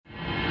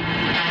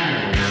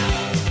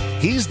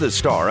He's the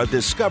star of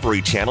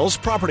Discovery Channel's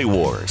Property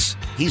Wars.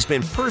 He's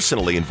been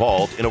personally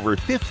involved in over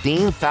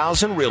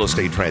 15,000 real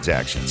estate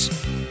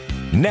transactions.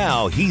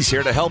 Now he's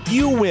here to help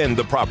you win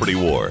the property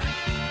war.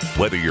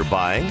 Whether you're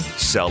buying,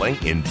 selling,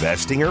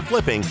 investing, or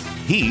flipping,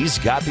 he's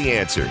got the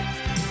answer.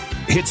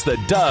 It's the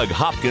Doug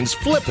Hopkins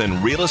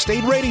Flippin' Real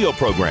Estate Radio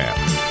Program.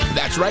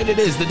 That's right, it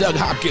is the Doug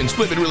Hopkins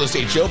Flippin' Real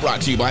Estate Show, brought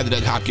to you by the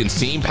Doug Hopkins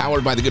team,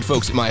 powered by the good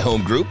folks at My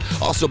Home Group,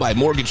 also by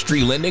Mortgage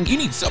Tree Lending. You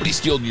need somebody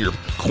skilled in your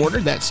corner.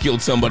 That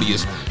skilled somebody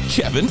is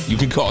Kevin. You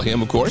can call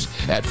him, of course,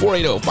 at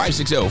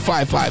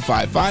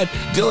 480-560-5555.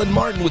 Dylan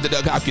Martin with the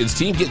Doug Hopkins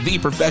team. Get the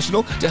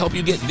professional to help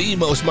you get the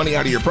most money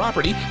out of your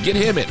property. Get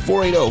him at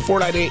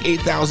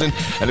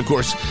 480-498-8000. And, of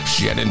course,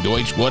 Shannon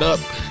Deutsch, what up?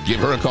 Give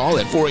her a call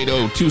at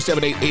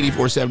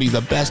 480-278-8470.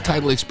 The best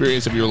title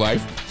experience of your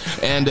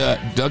life. And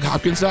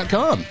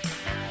DougHopkins.com.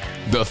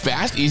 The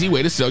fast, easy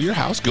way to sell your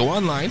house. Go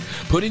online,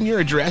 put in your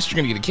address. You're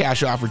going to get a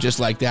cash offer just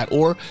like that.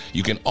 Or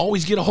you can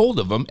always get a hold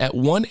of them at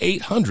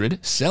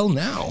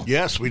 1-800-SELL-NOW.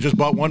 Yes, we just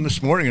bought one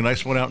this morning, a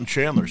nice one out in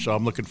Chandler, so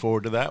I'm looking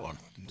forward to that one.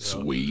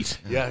 Sweet.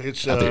 Yeah,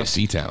 it's out there in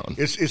C-Town.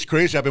 It's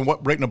crazy. I've been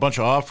writing a bunch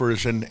of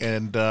offers,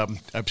 and I'm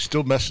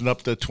still messing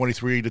up the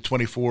 23 to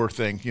 24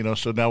 thing.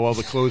 So now all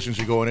the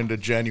closings are going into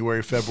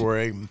January,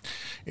 February,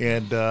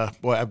 and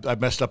boy, I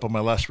messed up on my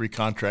last 3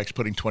 contracts,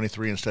 putting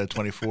 23 instead of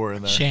 24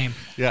 in there. Shame.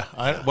 Yeah.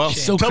 Shame.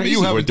 So tell crazy. me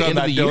you haven't done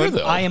that,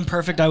 Dylan. I am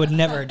perfect. I would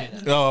never do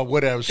that. Oh,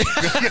 whatever.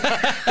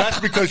 That's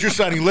because you're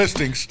signing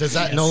listings. Does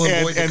that null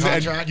and void the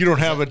contract? And you don't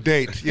have a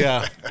date.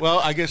 Yeah. Well,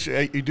 I guess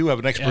you do have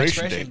an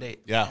expiration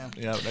date. Yeah,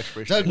 an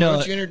expiration date. Doug, why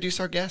don't you introduce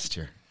our guest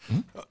here?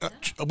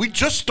 We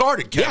just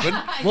started, Kevin.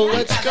 Yeah. Well,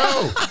 let's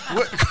go.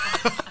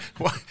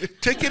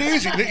 Take it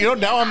easy.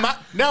 Now I'm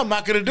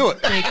not going to do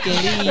it. Take it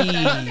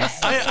easy.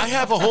 I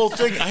have a whole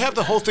thing. I have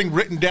the whole thing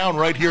written down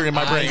right here in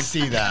my brain. I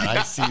see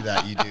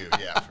that. You do.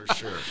 Yeah, for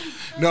sure.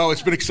 No,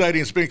 it's been exciting.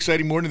 It's been an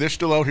exciting morning. They're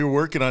still out here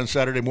working on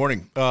Saturday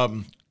morning.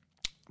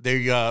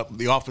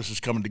 The office is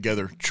coming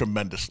together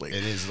tremendously.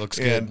 It is. Looks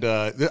good.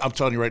 And I'm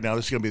telling you right now,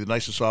 this is going to be the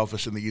nicest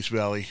office in the East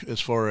Valley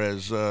as far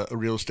as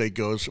real estate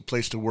goes, a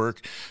place to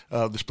work.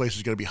 This place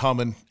is going to be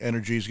humming.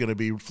 Energy is going to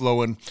be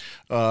flowing.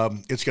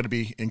 It's going to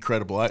be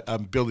incredible.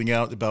 I'm building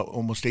out about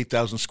almost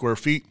 8,000 square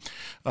feet.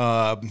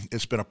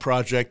 It's been a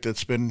project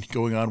that's been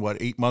going on,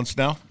 8 months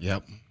now?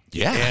 Yep.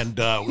 Yeah. And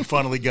we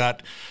finally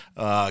got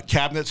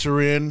cabinets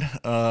are in.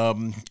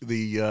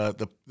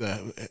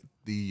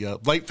 The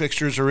light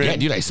fixtures are in. Yeah,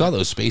 dude, I saw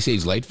those space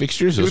age light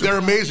fixtures. They're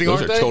amazing,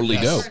 aren't they? Those are totally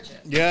dope.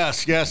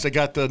 Yes. They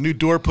got the new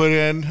door put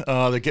in.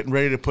 They're getting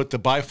ready to put the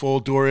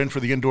bifold door in for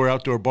the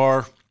indoor-outdoor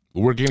bar.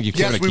 We're going to give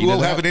Kevin a key we will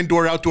to that. have an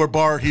indoor-outdoor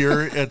bar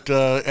here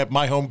at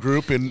My Home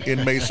Group in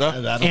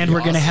Mesa. And we're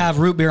going to have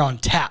root beer on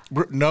tap.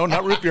 No,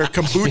 not root beer.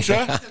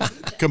 Kombucha,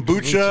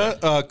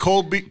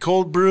 cold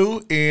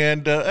brew,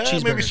 and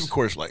maybe some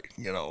Coors Light.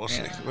 We'll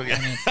see.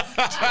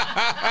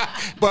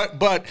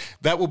 But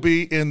that will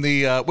be in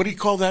the what do you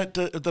call that?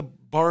 The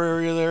bar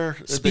area there?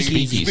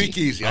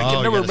 Speakeasy. I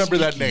can never remember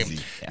that name.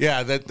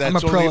 Yeah,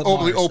 that's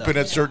only open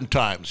at certain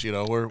times.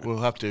 We'll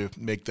have to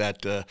make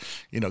that.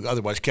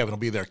 Otherwise Kevin will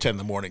be there at 10 in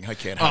the morning. I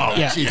can't have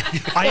that. Yeah.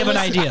 I have an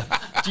idea.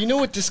 Do you know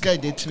what this guy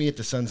did to me at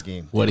the Suns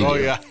game? What did he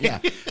do? Yeah.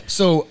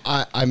 So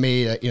I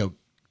made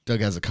Doug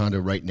has a condo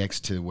right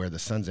next to where the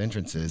Suns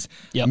entrance is.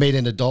 Yep. I made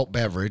an adult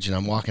beverage, and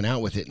I'm walking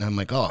out with it, and I'm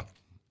like, oh,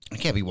 I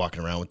can't be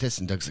walking around with this.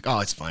 And Doug's like, oh,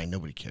 it's fine.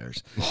 Nobody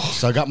cares.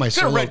 So I got my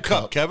solo a red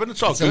cup, Kevin.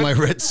 It's all good. In my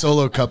red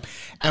solo cup.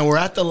 And we're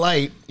at the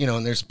light,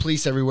 and there's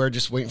police everywhere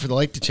just waiting for the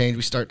light to change.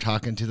 We start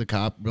talking to the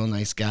cop, real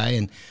nice guy.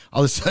 And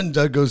all of a sudden,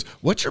 Doug goes,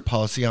 what's your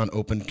policy on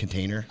open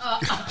container?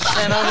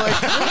 And I'm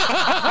like,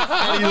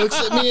 what? And he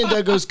looks at me, and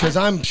Doug goes, because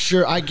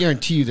I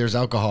guarantee you there's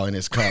alcohol in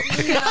his cup.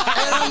 And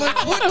I'm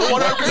like, what the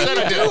heck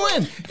are you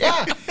doing?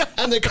 Yeah.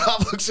 And the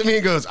cop looks at me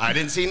and goes, I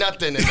didn't see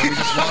nothing. And then we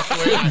just walked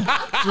away and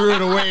threw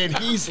it away. And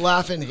he's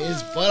laughing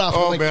his butt off.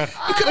 Oh, I'm like, man.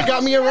 You could have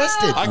got me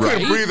arrested. I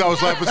couldn't breathe. I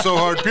was laughing so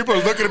hard. People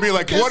are looking at me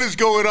like, what is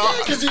going on?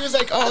 Because he was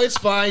like, oh, it's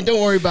fine. Don't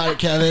worry about it,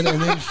 Kevin.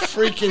 And then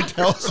freaking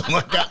tells him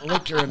I got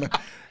liquor. And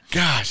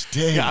gosh,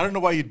 dang. Yeah, I don't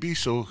know why you'd be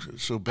so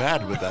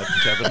bad with that,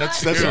 Kevin.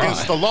 That's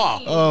against the law.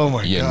 Oh,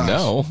 my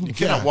gosh. You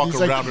cannot walk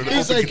around in an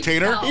open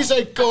container. He's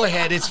like, go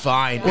ahead. It's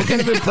fine. What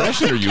kind of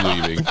impression are you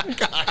leaving?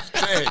 Gosh,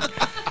 dang.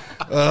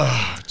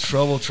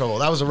 Trouble.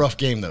 That was a rough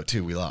game, though,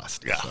 too. We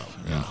lost. Yeah.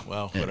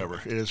 Well,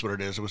 whatever. It is what it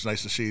is. It was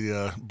nice to see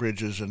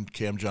Bridges and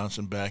Cam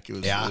Johnson back. It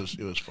was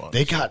fun.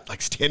 They got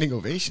standing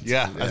ovations.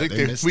 Yeah, I think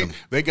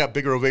they got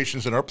bigger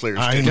ovations than our players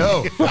did. I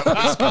know.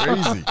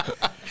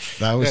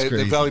 That was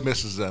crazy. The Valley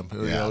misses them.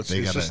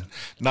 It's just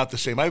not the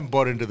same. I haven't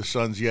bought into the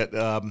Suns yet.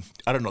 I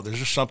don't know. There's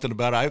just something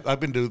about it.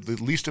 I've been to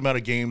the least amount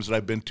of games that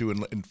I've been to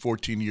in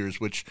 14 years,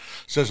 which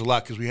says a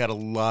lot because we had a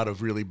lot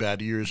of really bad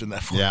years in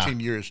that 14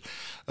 years.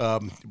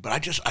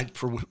 But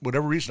for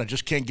whatever reason, I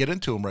just can't get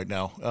into them right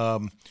now.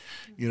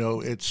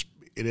 It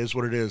is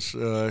what it is.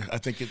 I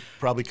think it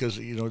probably because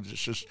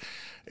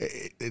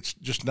it's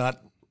just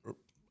not.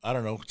 I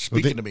don't know,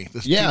 speaking to me.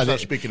 This team's not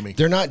speaking to me.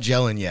 They're not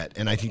gelling yet,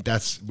 and I think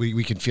that's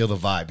we can feel the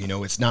vibe. You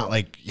know, it's not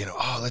like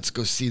let's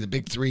go see the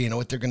big three and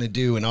what they're going to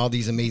do and all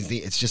these amazing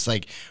things. It's just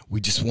like we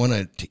just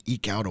want to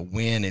eke out a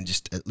win and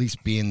just at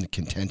least be in the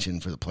contention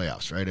for the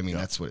playoffs, right? I mean,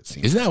 that's what it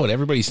seems. Isn't that what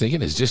everybody's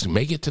thinking? Is just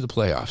make it to the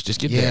playoffs, just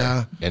get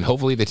there, and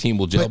hopefully the team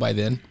will gel by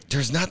then.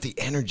 There's not the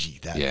energy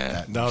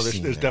that no,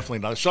 there's definitely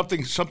not.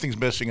 Something's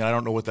missing. I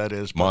don't know what that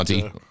is.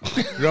 Monty.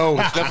 No,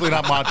 it's definitely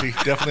not Monty.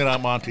 Definitely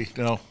not Monty.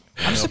 No.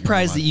 I'm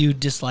surprised that you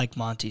dislike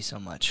Monty so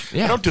much.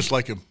 Yeah. I don't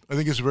dislike him. I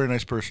think he's a very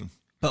nice person.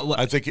 But what?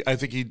 I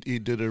think he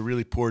did a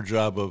really poor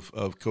job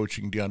of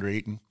coaching DeAndre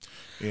Ayton,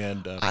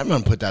 and I'm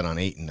gonna put that on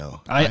Ayton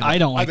though. I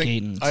don't like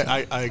Ayton. So.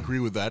 I agree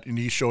with that, and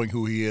he's showing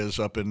who he is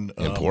up in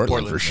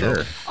Portland for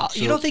sure.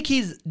 You don't think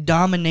he's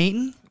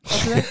dominating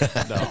over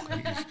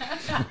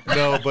there?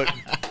 No,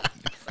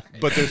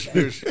 but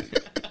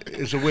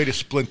there's a way to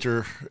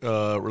splinter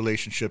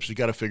relationships. You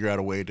got to figure out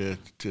a way to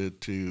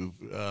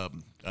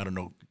I don't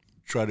know,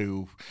 try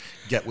to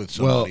get with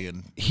somebody.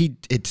 Well,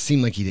 it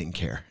seemed like he didn't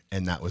care,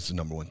 and that was the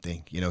number one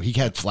thing. You know, he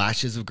had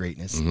flashes of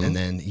greatness, and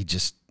then he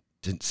just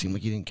didn't seem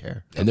like he didn't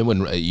care. And then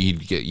when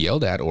he'd get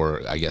yelled at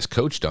or I guess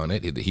coached on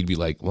it, he'd be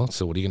like, well,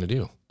 so what are you going to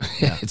do?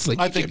 Yeah. It's like,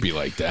 can't be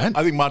like that.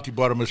 I think Monty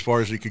brought him as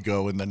far as he could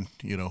go, and then,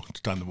 it's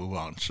time to move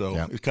on. So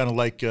it's kind of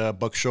like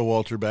Buck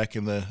Showalter back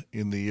in the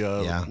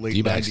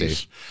late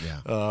 90s.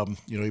 Yeah.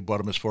 He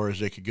brought him as far as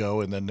they could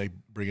go, and then they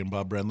bring in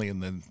Bob Brenly,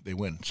 and then they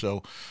win.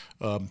 So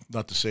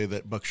not to say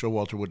that Buck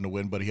Showalter wouldn't have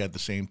won, but he had the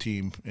same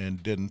team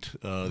and didn't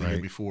the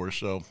year before.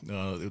 So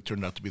it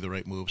turned out to be the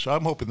right move. So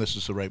I'm hoping this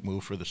is the right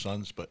move for the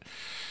Suns. But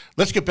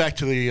let's get back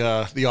to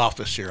the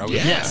office here.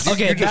 Yes.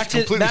 Okay, back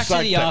to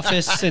the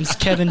office since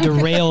Kevin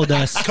derailed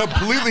us.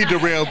 Completely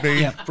derailed me.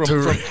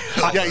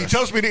 He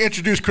tells me to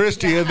introduce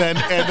Christy, and then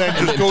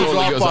just goes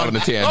off on a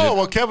tangent. Oh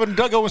well, Kevin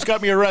Doug almost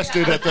got me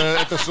arrested at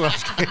the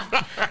Suns game.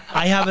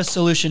 I have a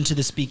solution to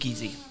the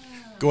speakeasy.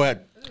 Go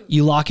ahead.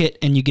 You lock it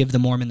and you give the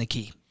Mormon the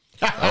key.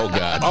 Oh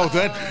God! Oh,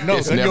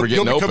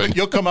 then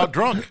you'll come out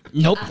drunk.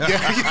 Nope.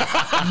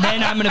 And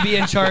then I'm going to be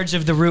in charge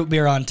of the root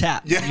beer on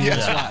tap. Just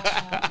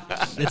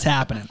watch. It's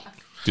happening.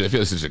 Dude, I feel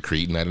this is a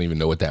Cretan. I don't even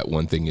know what that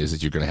one thing is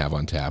that you're going to have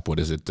on tap. What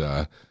is it?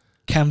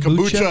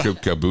 Kombucha.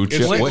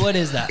 Kombucha. What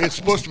is that? It's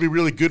supposed to be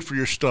really good for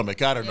your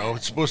stomach. I don't know.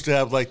 It's supposed to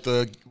have like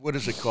what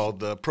is it called?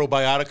 The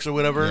probiotics or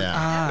whatever.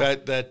 Yeah.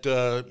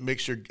 That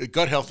makes your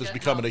gut health is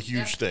becoming a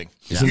huge thing.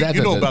 Yeah.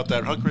 You know about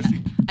that, huh,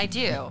 Christy? I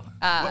do.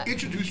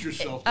 Introduce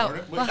yourself, well,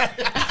 I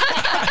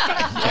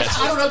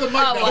don't have the mic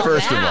now.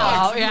 First of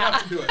all,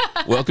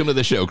 welcome to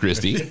the show,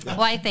 Christy.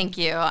 Why, thank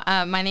you.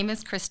 My name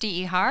is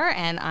Christy Ihar,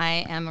 and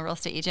I am a real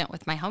estate agent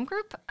with my home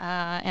group,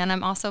 and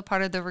I'm also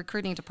part of the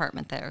recruiting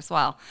department there as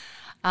well.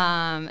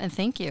 And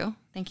thank you.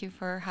 Thank you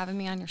for having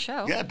me on your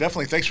show. Yeah,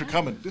 definitely. Thanks for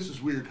coming. This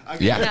is weird. I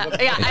know.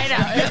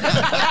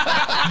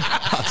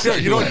 Here,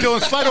 you know what, Dylan?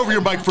 Slide over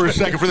your mic for a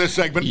second for this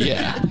segment.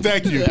 Yeah.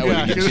 Thank you. That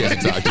way we get a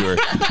chance to talk to her.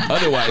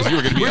 Otherwise, you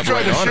were going to be We're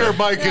trying to share a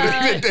mic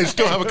and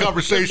still have a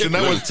conversation.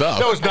 That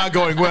was not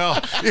going well.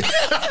 It was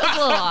a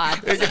little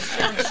odd.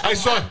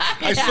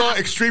 I saw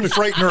extreme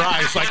fright in her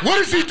eyes. Like, what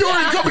is he doing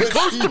coming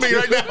close to me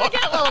right now? You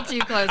get a little too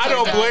close. I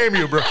don't blame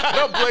you, bro. I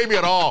don't blame you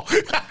at all.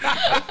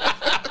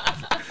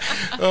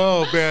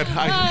 Oh, man.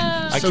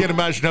 I can't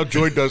imagine how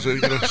Joy does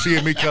it,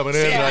 seeing me coming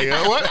in.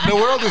 What in the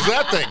world is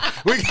that thing?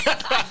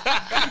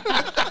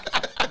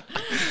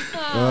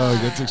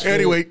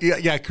 Anyway,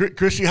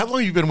 Christy, how long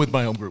have you been with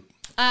my home group?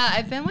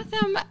 I've been with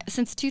them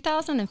since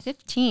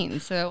 2015,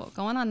 so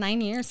going on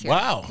 9 years here.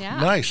 Wow,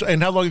 nice.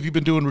 And how long have you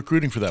been doing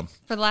recruiting for them?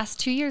 For the last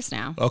 2 years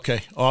now.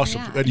 Okay,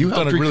 awesome. Yeah. And you've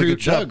done a really good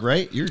job. Doug,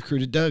 right? You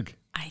recruited Doug.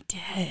 I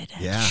did.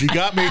 Yeah. She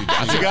got me.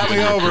 She got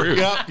me over.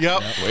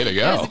 Yep. Way to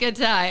go. It was a good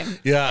time.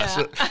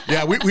 Yeah.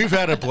 We've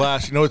had a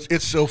blast.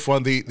 It's so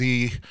fun.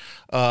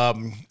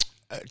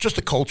 Just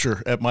the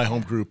culture at my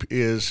home group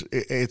is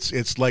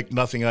it's like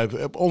nothing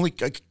the only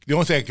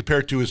thing I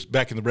compare it to is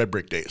back in the Red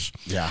Brick days.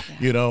 Yeah.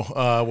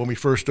 When we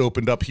first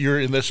opened up here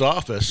in this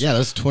office. Yeah, that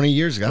was 20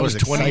 years ago. That was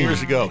 20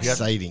 years ago.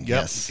 Exciting. Yep.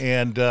 Yes.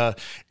 And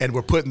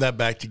we're putting that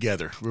back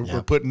together.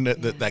 We're putting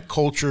that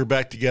culture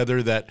back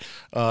together. That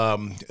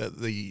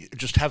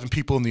just having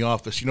people in the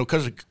office.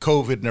 Because of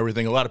COVID and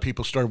everything, a lot of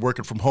people started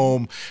working from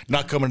home,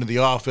 not coming to the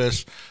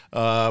office.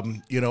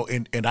 And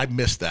I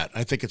miss that.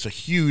 I think it's a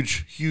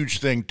huge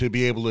thing to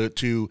be able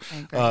to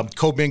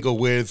commingle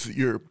with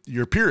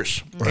your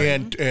peers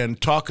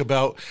and talk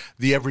about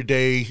the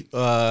everyday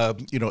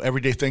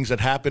things that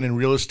happen in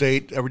real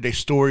estate, everyday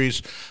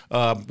stories,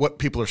 what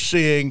people are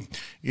seeing.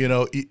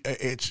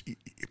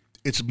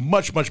 It's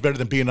much better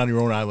than being on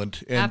your own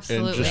island and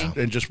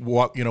just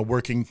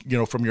working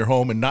from your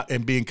home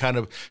and being kind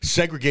of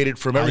segregated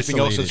from everything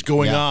else that's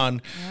going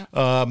on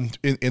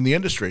in the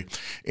industry.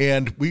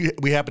 And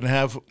we happen to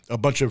have a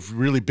bunch of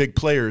really big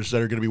players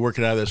that are going to be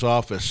working out of this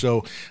office.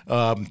 So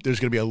there's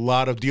going to be a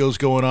lot of deals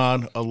going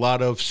on, a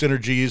lot of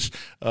synergies.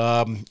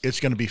 It's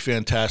going to be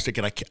fantastic,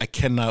 and I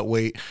cannot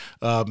wait.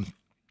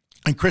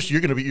 And Chris, you're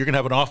gonna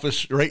have an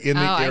office right in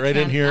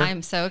in here.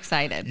 I'm so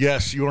excited.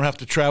 Yes, you don't have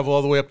to travel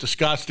all the way up to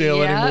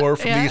Scottsdale anymore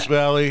from the East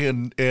Valley,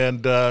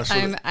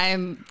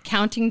 I'm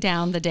counting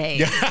down the days.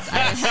 Yeah.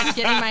 I'm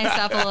getting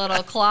myself a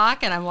little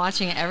clock, and I'm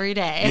watching it every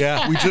day.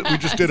 Yeah, we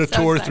just did a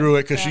tour through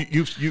it because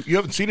you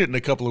haven't seen it in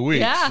a couple of weeks.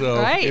 Yeah, so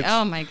right.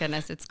 Oh my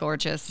goodness, it's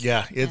gorgeous.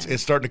 Yeah,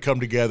 it's starting to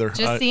come together.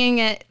 Just seeing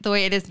it the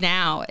way it is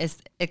now is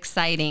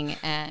exciting,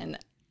 and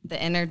the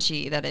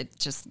energy that it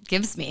just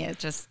gives me, it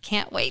just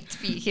can't wait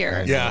to be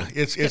here. Yeah,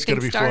 it's going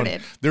to be fun.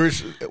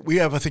 We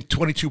have, I think,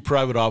 22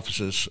 private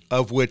offices,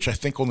 of which I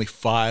think only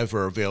 5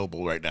 are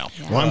available right now.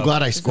 Yeah. Well, I'm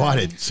glad I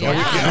squatted. So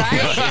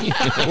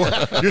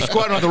well, you're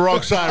squatting on the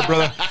wrong side,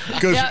 brother,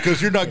 because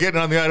you're not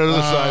getting on the other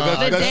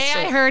side. The day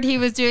I heard he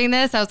was doing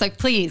this, I was like,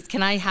 please,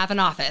 can I have an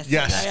office?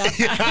 Yes.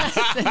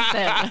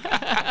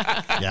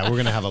 Yeah, we're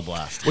going to have a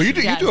blast. Well, you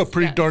do a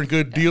pretty darn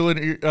good deal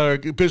in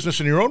business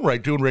in your own right,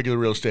 doing regular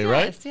real estate,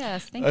 right?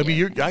 Yes, thank you. I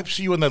mean, I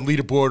see you on that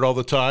leaderboard all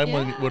the time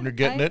when you're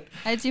getting it.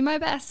 I do my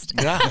best.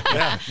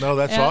 Yeah. No,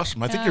 that's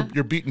awesome. I think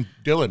you're beating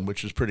Dylan,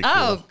 which is pretty cool.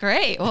 Oh,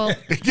 great. Well,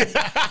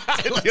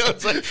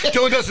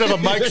 Dylan doesn't have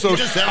a mic, so I'm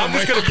just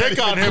going to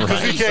pick on him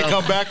because he can't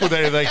come back with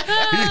anything.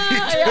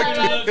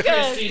 That's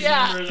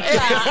good.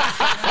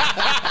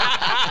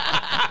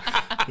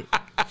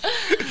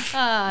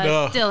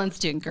 Dylan's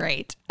doing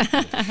great.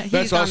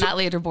 He's on that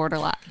leaderboard a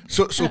lot.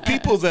 So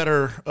people that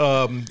are,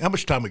 how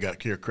much time we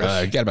got here,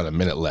 Chris? Got about a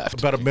minute left.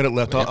 About a minute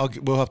left.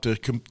 We'll have to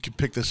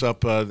pick this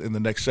up in the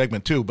next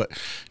segment too. But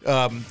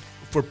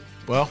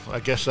well, I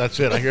guess that's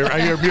it. I hear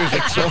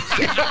music. So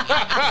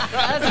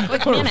that was a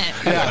quick minute.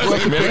 Yeah,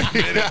 quick minute.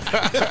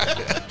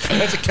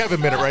 That's a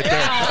Kevin minute right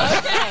there.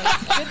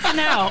 Okay, good to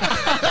know.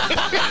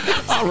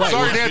 All right.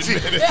 Sorry, Nancy.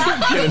 Get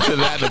into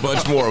that and a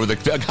bunch more with the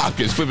Doug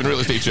Hopkins Flippin' Real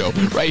Estate Show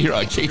right here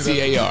on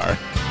KTAR.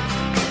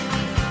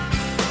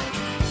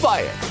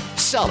 Buy it,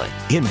 sell it,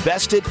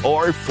 invest it,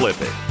 or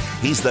flip it.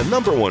 He's the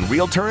 #1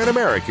 realtor in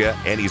America,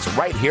 and he's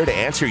right here to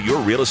answer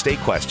your real estate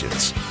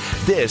questions.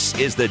 This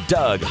is the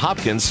Doug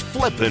Hopkins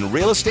Flippin'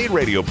 Real Estate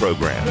Radio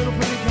Program. Little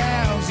pretty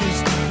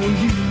houses for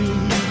you.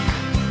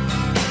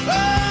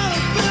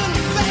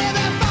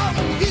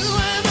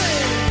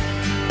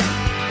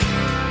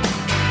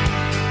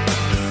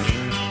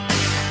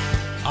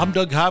 I'm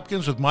Doug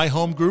Hopkins with My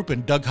Home Group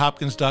and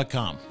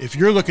DougHopkins.com. If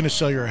you're looking to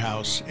sell your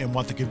house and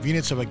want the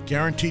convenience of a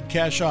guaranteed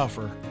cash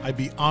offer, I'd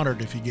be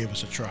honored if you gave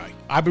us a try.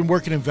 I've been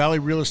working in Valley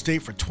real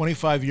estate for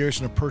 25 years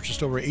and have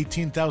purchased over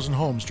 18,000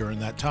 homes during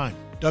that time.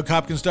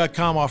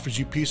 DougHopkins.com offers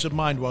you peace of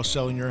mind while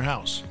selling your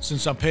house.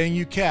 Since I'm paying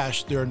you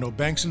cash, there are no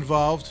banks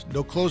involved,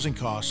 no closing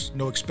costs,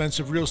 no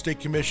expensive real estate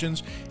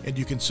commissions, and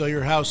you can sell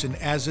your house in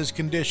as-is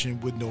condition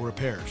with no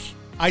repairs.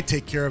 I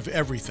take care of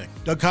everything.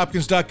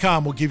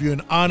 DougHopkins.com will give you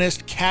an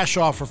honest cash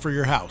offer for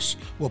your house.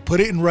 We'll put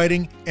it in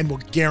writing and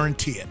we'll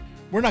guarantee it.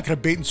 We're not going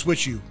to bait and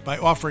switch you by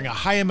offering a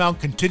high amount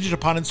contingent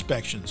upon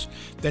inspections.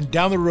 Then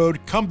down the road,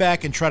 come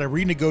back and try to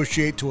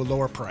renegotiate to a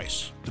lower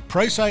price. The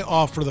price I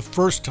offer the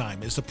first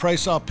time is the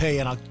price I'll pay,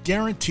 and I'll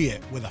guarantee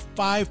it with a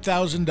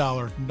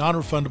 $5,000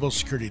 non-refundable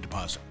security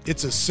deposit.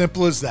 It's as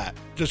simple as that.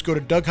 Just go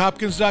to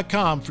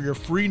DougHopkins.com for your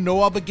free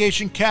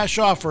no-obligation cash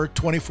offer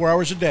 24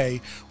 hours a day,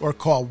 or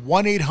call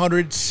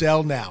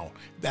 1-800-SELL-NOW.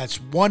 That's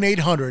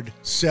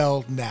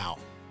 1-800-SELL-NOW.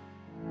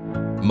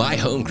 My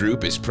Home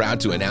Group is proud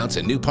to announce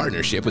a new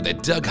partnership with the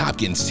Doug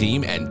Hopkins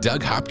team and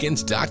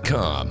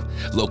DougHopkins.com.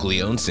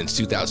 Locally owned since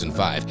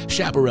 2005,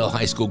 Chaparral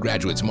High School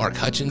graduates Mark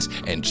Hutchins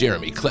and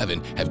Jeremy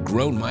Clevin have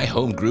grown My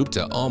Home Group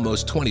to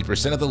almost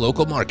 20% of the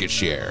local market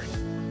share.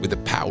 With the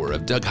power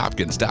of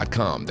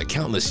DougHopkins.com, the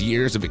countless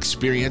years of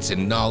experience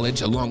and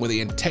knowledge, along with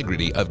the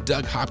integrity of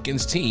Doug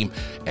Hopkins' team,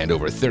 and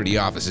over 30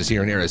 offices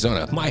here in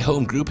Arizona, My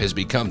Home Group has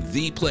become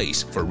the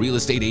place for real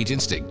estate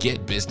agents to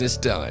get business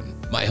done.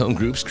 My Home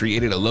Group's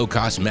created a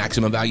low-cost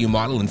maximum value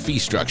model and fee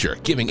structure,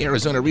 giving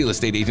Arizona real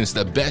estate agents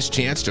the best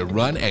chance to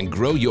run and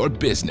grow your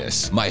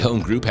business. My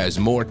Home Group has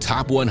more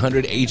top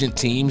 100 agent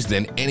teams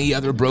than any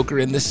other broker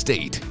in the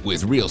state.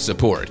 With real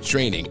support,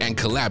 training, and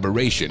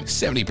collaboration,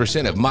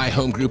 70% of My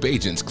Home Group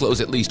agents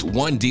close at least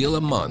one deal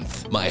a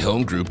month. My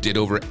Home Group did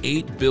over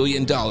 $8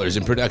 billion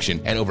in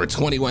production and over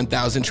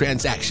 21,000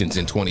 transactions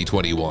in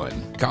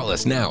 2021. Call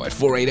us now at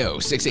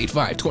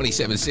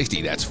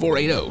 480-685-2760. That's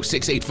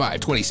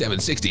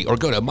 480-685-2760, or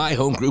go to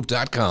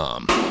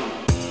myhomegroup.com.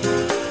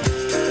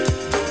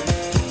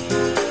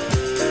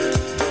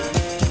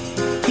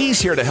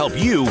 He's here to help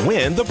you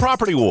win the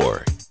property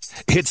war.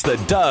 It's the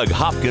Doug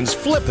Hopkins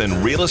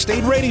Flippin' Real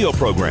Estate Radio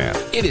Program.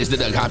 It is the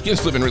Doug Hopkins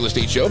Flippin' Real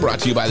Estate Show, brought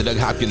to you by the Doug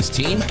Hopkins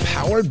team,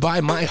 powered by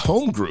My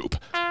Home Group.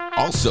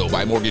 Also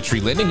by Mortgage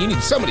Tree Lending. You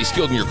need somebody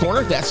skilled in your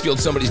corner. That skilled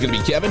somebody's going to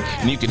be Kevin,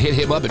 and you can hit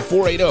him up at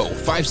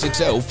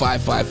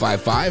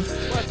 480-560-5555.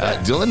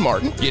 Dylan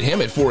Martin, get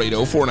him at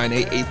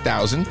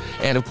 480-498-8000.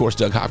 And, of course,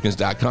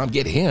 DougHopkins.com.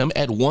 Get him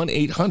at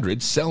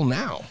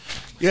 1-800-SELL-NOW.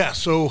 Yeah,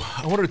 so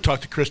I wanted to talk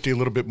to Christy a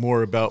little bit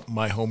more about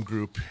my home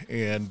group,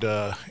 and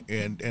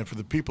for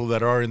the people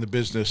that are in the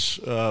business,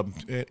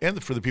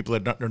 and for the people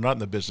that are not in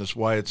the business,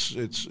 why it's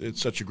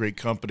such a great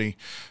company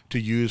to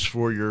use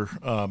for your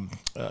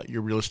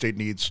real estate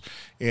needs,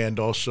 and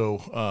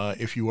also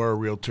if you are a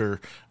realtor,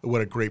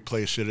 what a great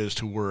place it is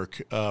to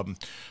work.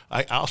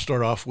 I'll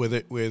start off with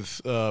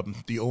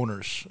the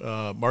owners.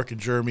 Mark and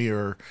Jeremy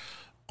are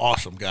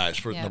awesome guys.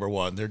 For number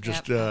one, they're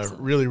just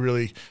really,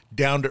 really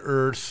down to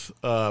earth.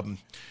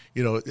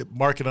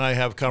 Mark and I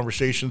have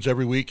conversations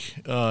every week.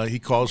 He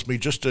calls me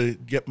just to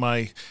get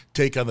my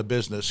take on the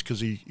business because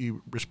he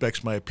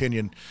respects my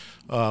opinion,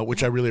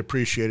 which I really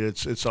appreciate.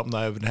 It's something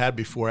I haven't had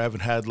before. I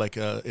haven't had like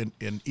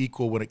an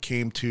equal when it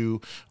came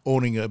to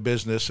owning a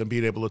business and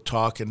being able to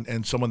talk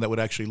and someone that would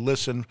actually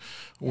listen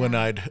when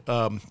I'd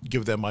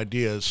give them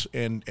ideas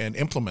and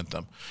implement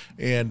them.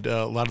 And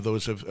a lot of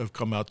those have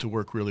come out to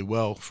work really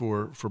well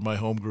for my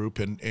home group,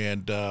 and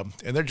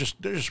they're just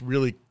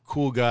really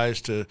cool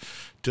guys to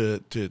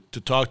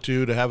talk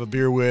to have a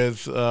beer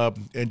with,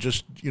 and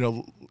just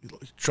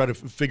try to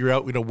figure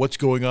out what's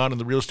going on in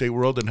the real estate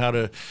world and how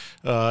to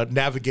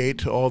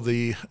navigate all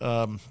the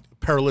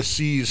perilous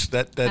seas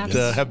that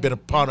have been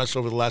upon us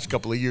over the last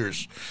couple of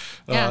years.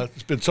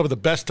 It's been some of the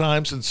best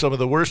times and some of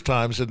the worst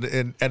times, and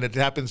it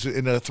happens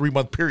in a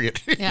 3-month period.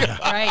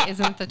 Right,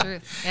 isn't the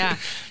truth? Yeah.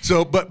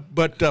 So,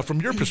 but from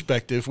your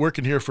perspective,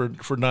 working here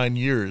for 9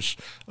 years,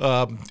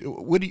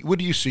 what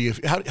do you see?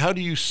 How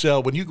do you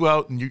sell when you go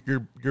out and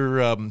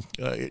you're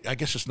I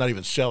guess it's not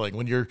even selling,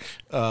 when you're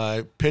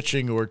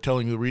pitching or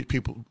telling the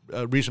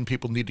reason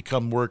people need to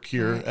come work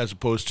here, as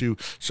opposed to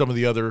some of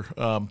the other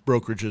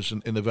brokerages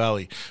in the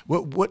Valley.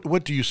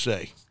 What do you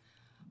say?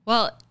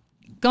 Well,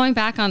 going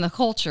back on the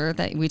culture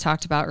that we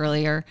talked about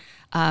earlier,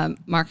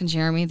 Mark and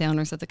Jeremy, the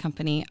owners of the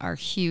company, are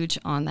huge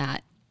on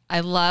that. I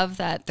love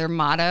that their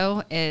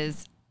motto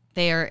is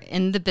they are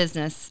in the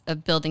business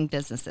of building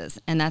businesses,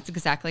 and that's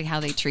exactly how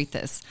they treat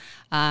this.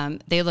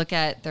 They look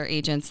at their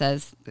agents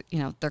as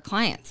their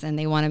clients, and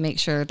they want to make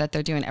sure that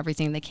they're doing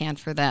everything they can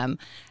for them,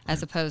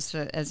 as opposed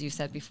to, as you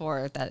said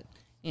before, that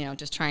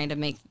just trying to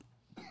make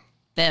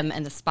them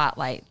in the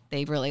spotlight.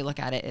 They really look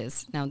at it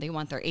as, no, they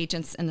want their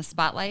agents in the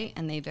spotlight,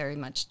 and they very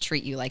much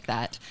treat you like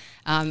that.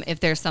 If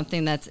there's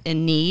something that's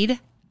in need,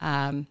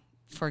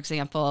 for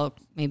example,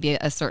 maybe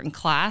a certain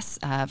class,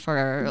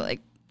 for like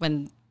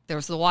when there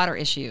was the water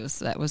issues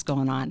that was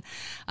going on,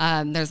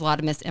 there's a lot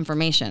of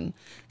misinformation.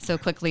 So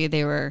quickly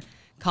they were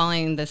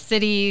calling the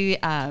city,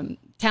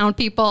 town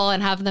people,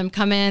 and having them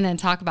come in and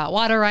talk about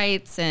water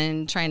rights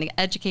and trying to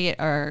educate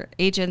our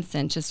agents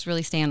and just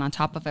really staying on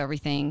top of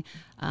everything,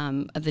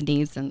 of the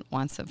needs and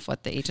wants of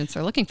what the agents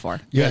are looking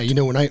for. Yeah,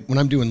 when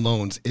I'm doing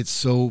loans, it's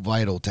so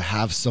vital to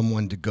have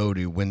someone to go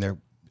to when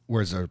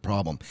where's their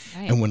problem.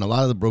 Right. And when a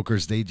lot of the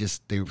brokers, they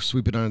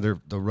sweep it under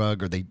the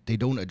rug, or they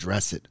don't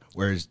address it,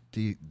 whereas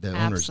the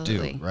owners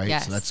do, right?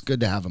 Yes. So that's good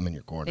to have them in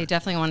your corner. They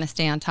definitely want to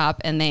stay on top,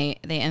 and they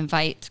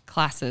invite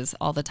classes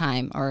all the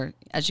time, or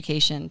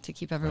education, to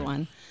keep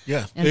everyone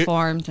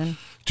informed. And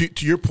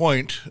to your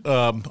point,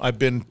 I've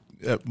been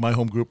at my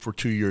home group for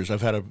 2 years.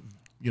 I've had a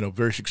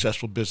very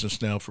successful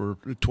business now for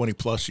 20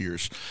 plus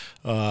years.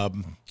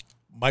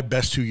 My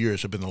best 2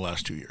 years have been the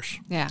last 2 years.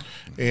 Yeah.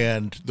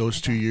 And those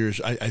 2 years,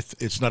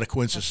 it's not a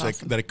coincidence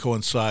that it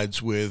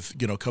coincides with,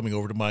 coming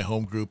over to my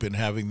home group and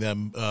having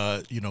them,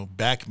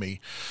 back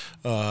me,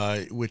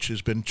 which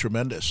has been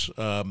tremendous.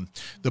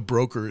 The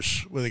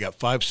brokers, they got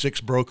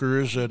 5-6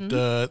 brokers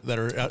that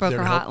are out broker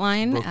there.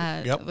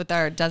 Hotline, with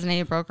our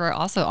designated broker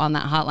also on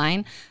that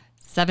hotline,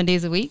 7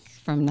 days a week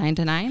from 9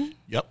 to 9.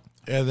 Yep.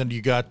 And then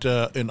you got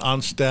an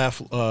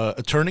on-staff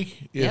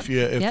attorney if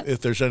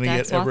there's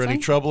ever any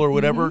trouble or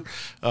whatever.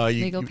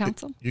 Legal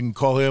counsel. You can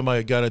call him.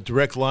 I got a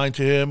direct line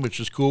to him,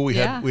 which is cool. We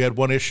had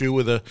one issue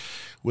with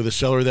a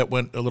seller that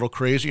went a little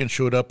crazy and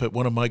showed up at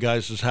one of my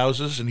guys'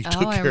 houses, and he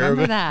took care of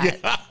it. That.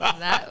 Yeah.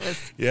 That was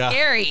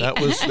scary.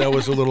 That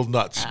was a little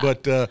nuts,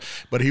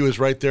 but he was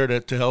right there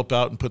to help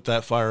out and put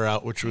that fire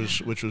out, which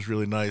was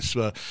really nice.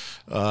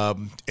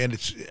 And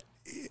it's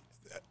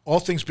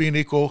all things being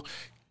equal,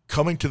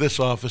 coming to this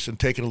office and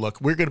taking a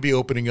look. We're going to be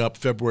opening up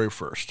February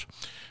 1st.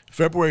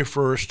 February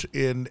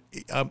 1st,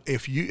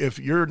 if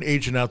you're an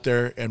agent out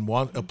there and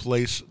want a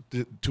place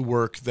to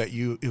work that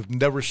you have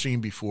never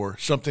seen before,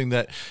 something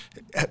that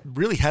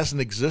really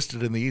hasn't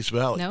existed in the East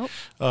Valley,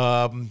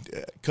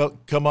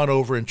 come on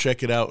over and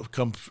check it out.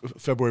 Come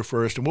February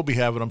 1st, and we'll be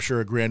having, I'm sure,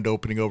 a grand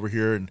opening over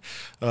here, and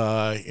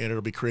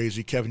it'll be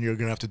crazy. Kevin, you're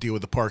going to have to deal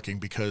with the parking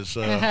because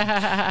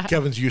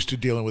Kevin's used to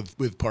dealing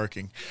with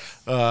parking.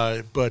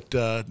 But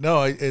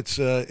no,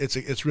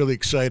 it's really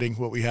exciting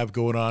what we have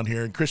going on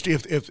here. And Christy,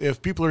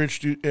 if people are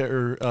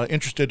are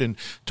interested in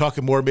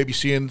talking more, maybe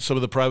seeing some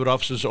of the private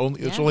offices,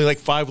 it's only like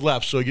 5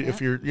 left. So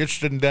if you're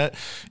interested in that,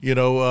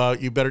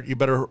 you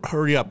better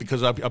hurry up,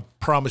 because I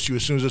promise you,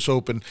 as soon as it's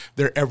open,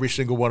 every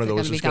single one of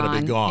those is going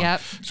to be gone.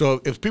 Yep.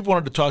 So if people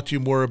wanted to talk to you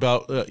more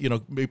about,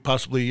 maybe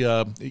possibly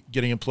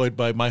getting employed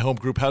by My Home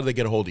Group, how do they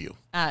get a hold of you?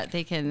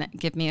 They can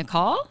give me a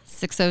call,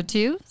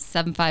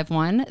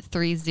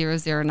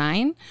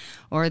 602-751-3009,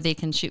 or they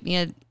can shoot me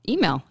an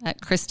email at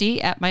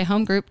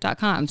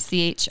Christy@myhomegroup.com,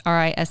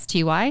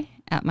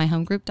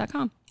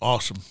 CHRISTY@myhomegroup.com.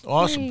 Awesome.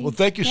 Well,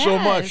 thank you so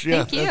much.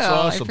 Yeah, thank you. That's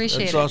awesome. I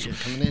appreciate that's it.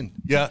 awesome. Coming in.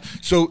 Yeah.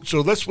 So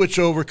let's switch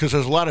over, because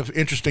there's a lot of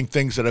interesting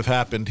things that have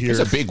happened here. It's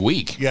a big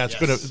week. Yeah,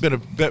 it's been a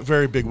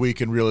very big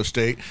week in real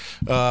estate.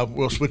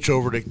 We'll switch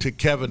over to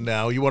Kevin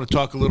now. You want to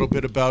talk a little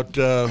bit about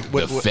the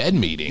Fed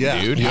meeting,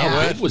 dude?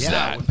 How good was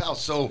that? Well,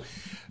 so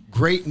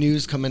great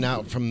news coming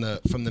out from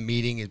the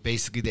meeting is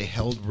basically they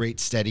held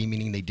rates steady,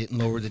 meaning they didn't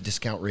lower the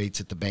discount rates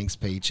that the banks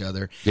pay each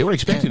other. They were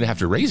expecting to have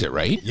to raise it,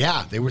 right?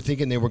 Yeah, they were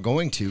thinking they were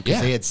going to,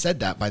 because they had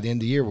said that by the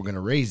end of the year we're going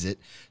to raise it.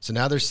 So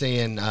now they're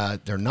saying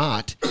they're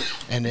not.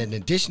 And in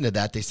addition to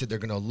that, they said they're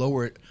going to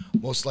lower it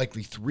most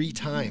likely 3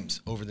 times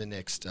over the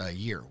next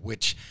year,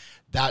 which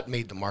that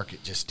made the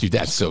market just... Dude,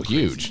 that's so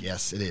huge.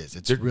 Yes, it is.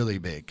 It's really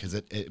big, because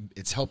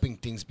it's helping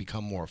things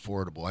become more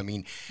affordable. I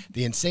mean,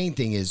 the insane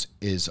thing is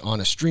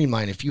on a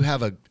streamline, if you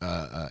have a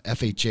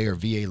FHA or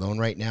VA loan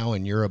right now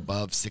and you're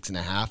above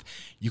 6.5,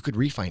 you could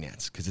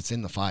refinance, because it's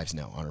in the 5s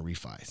now on a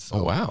refi. So,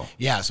 oh, wow.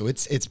 Yeah, so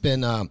it's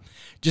been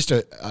just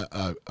a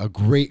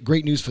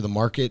great news for the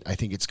market. I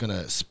think it's going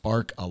to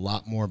spark a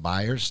lot more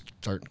buyers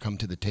start to come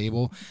to the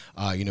table.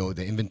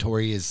 The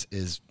inventory has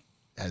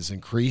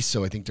increased,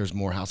 so I think there's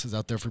more houses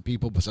out there for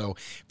people. So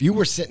if you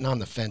were sitting on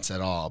the fence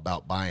at all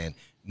about buying,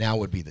 now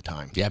would be the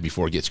time. Yeah,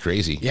 before it gets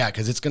crazy. Yeah,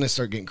 because it's going to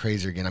start getting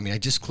crazier again. I mean, I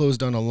just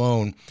closed on a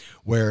loan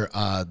where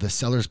the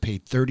sellers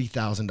paid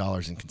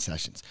 $30,000 in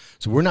concessions.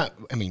 So a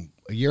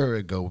year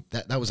ago,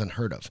 that was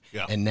unheard of.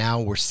 Yeah. And now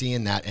we're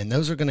seeing that, and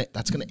that's going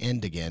to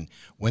end again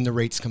when the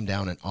rates come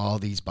down and all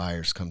these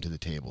buyers come to the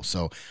table.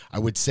 So I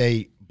would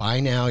say buy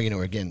now.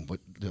 Again, what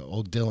the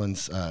old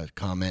Dylan's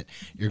comment,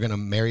 you're going to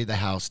marry the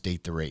house,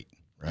 date the rate.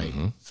 Right.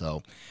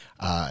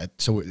 Mm-hmm.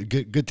 So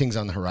good things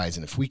on the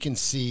horizon. If we can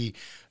see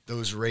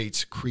those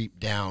rates creep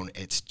down,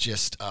 it's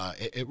just,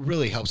 it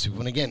really helps people.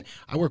 And again,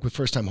 I work with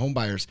first time home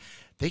buyers.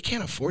 They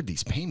can't afford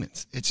these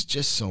payments. It's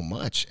just so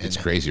much. It's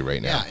crazy right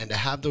now. Yeah. And to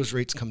have those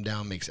rates come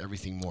down makes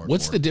everything more.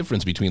 What's the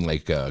difference between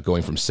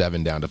going from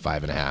 7 down to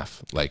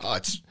 5.5? Like,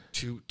 it's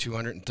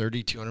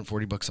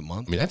 $240 a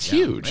month. I mean, that's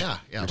huge. Yeah.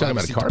 You're talking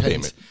about a car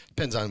payment.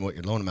 Depends on what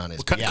your loan amount is.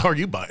 What kind of car are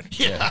you buying?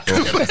 Yeah.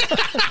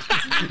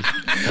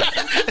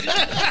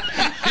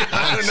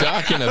 I'm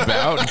talking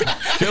about.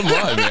 Come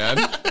on, man.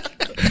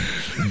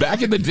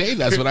 Back in the day,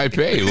 that's what I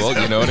paid. Well,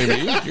 you know what I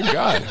mean? Good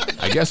God.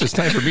 I guess it's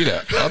time for me to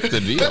up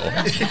the deal.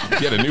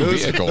 Get a new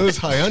vehicle. Those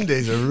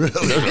Hyundais are really...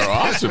 Those are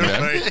awesome,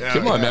 man. Right,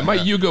 Come on, man. My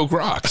Yugo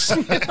Crocs.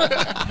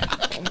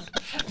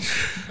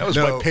 That was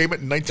my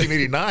payment in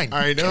 1989.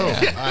 I know.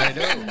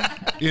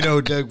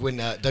 Doug, when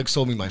Doug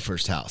sold me my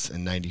first house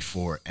in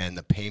 '94, and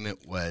the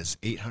payment was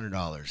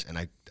 $800, and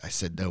I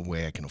said, no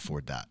way I can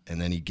afford that. And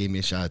then he gave me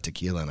a shot of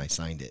tequila, and I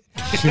signed it.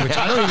 Which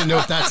I don't even know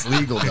if that's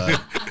legal, Doug.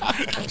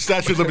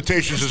 Statute of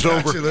limitations is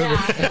over.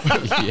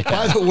 Yeah.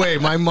 By the way,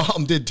 my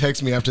mom did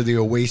text me after the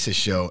Oasis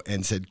show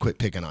and said, quit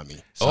picking on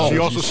me. So she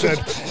also said,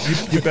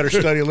 you better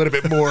study a little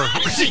bit more.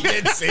 She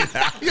did say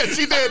that. Yeah,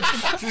 she did.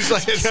 She's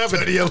like, Kevin,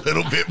 study a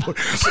little bit more.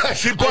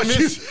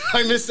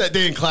 I missed that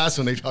day in class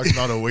when they talked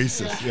about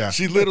Oasis. Yeah.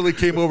 She literally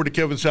came over to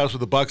Kevin's house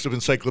with a box of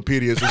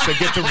encyclopedias and said,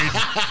 get to reading.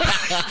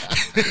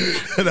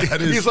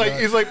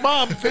 He's like,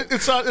 Mom,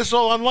 it's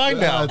all online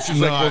now. That's She's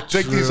like, well,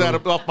 take true. these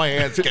off my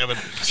hands, Kevin.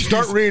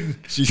 Start reading.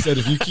 She said,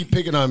 if you keep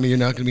picking on me, you're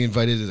not going to be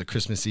invited to the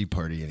Christmas Eve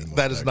party anymore.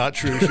 That is not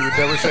true. She would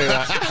never say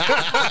that.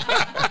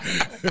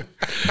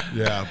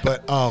 Yeah,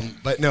 but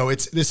no,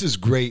 this is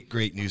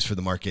great news for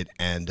the market,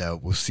 and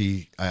we'll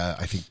see.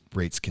 I think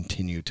rates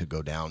continue to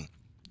go down,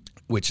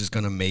 which is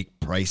going to make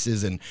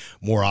prices and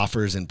more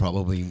offers, and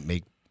probably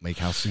make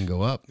housing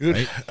go up.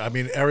 Right? I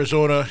mean,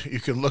 Arizona,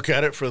 you can look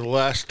at it for the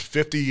last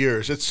 50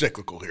 years. It's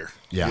cyclical here.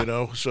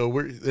 Yeah.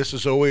 So this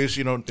is always,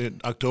 in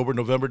October,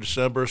 November,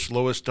 December,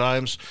 slowest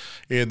times.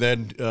 And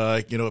then,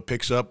 it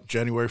picks up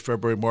January,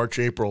 February, March,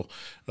 April,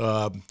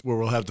 where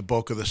we'll have the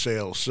bulk of the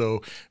sales.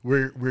 So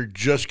we're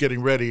just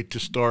getting ready to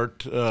start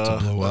to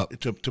blow up.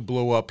 To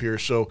blow up here.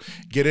 So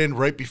get in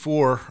right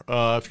before.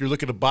 If you're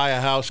looking to buy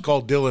a house,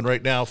 call Dylan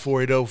right now,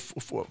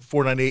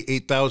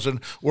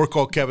 480-498-8000, or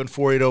call Kevin,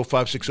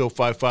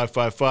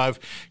 480-560-5555.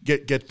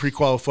 Get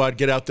pre-qualified,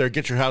 get out there,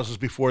 get your houses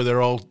before they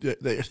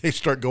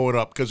start going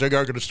up, because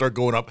they are going to start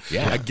going up.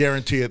 Yeah. I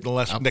guarantee it in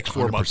the next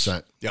 4 months.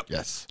 Yep.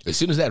 Yes. As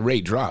soon as that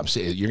rate drops,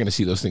 you're going to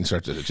see those things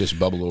start to just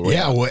bubble away.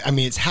 Yeah, well, I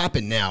mean, it's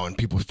happened now, and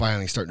people are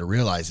finally starting to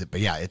realize it. But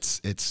yeah,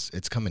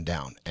 it's coming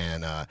down.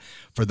 And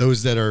for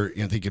those that are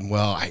thinking,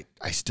 well, I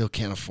still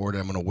can't afford it,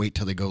 I'm going to wait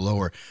till they go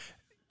lower.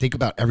 think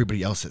about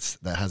everybody else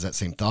that has that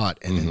same thought,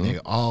 and then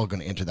they're all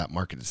going to enter that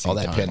market at the same time.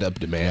 All that pent up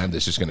demand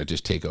is just going to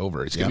just take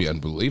over. It's going to be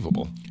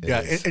unbelievable.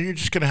 And you're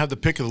just going to have the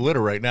pick of the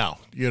litter right now.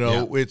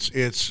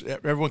 It's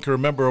everyone can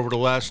remember over the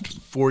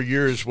last 4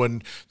 years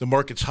when the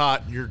market's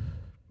hot, and you're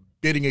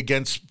bidding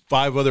against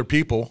 5 other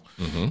people,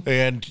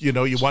 and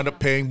you wind up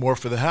paying more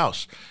for the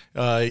house.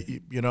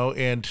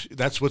 And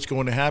that's what's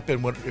going to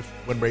happen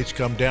when rates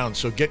come down.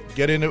 So get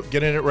in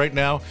it right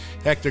now.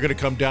 Heck, they're going to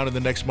come down in the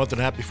next month and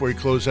a half before you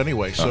close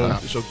anyway. So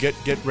so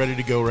get ready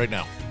to go right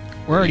now.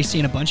 We're already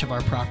seeing a bunch of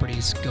our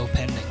properties go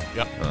pending.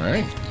 Yep. All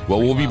right.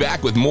 Well, we'll be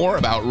back with more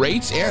about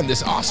rates and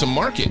this awesome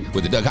market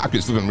with the Doug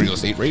Hopkins Flippin' Real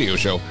Estate Radio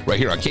Show right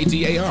here on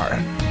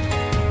KTAR.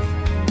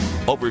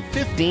 Over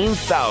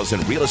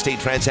 15,000 real estate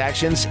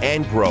transactions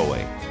and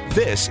growing.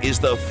 This is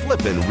the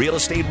Flippin' Real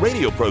Estate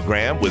Radio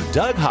program with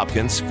Doug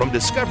Hopkins from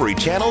Discovery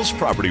Channel's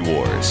Property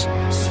Wars.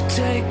 So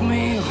take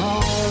me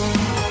home.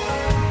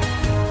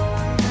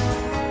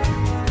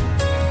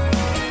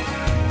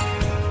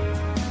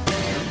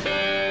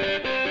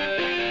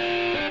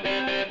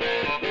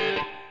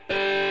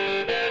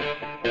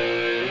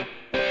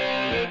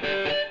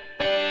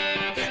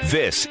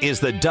 This is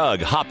the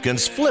Doug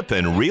Hopkins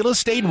Flippin' Real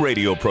Estate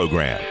Radio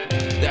program.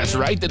 That's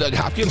right, the Doug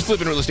Hopkins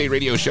Flippin' Real Estate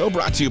Radio Show,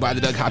 brought to you by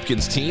the Doug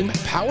Hopkins team,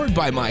 powered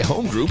by My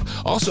Home Group,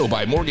 also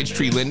by Mortgage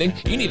Tree Lending.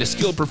 You need a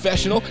skilled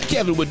professional.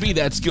 Kevin would be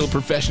that skilled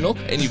professional,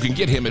 and you can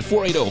get him at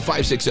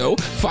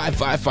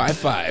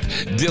 480-560-5555.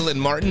 Dylan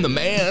Martin, the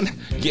man,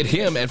 get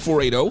him at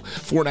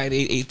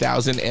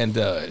 480-498-8000. And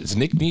does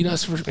Nick need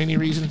us for any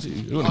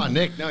reason? Oh,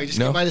 Nick, no, he just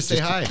came by to say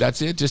hi.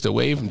 That's it, just a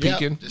wave and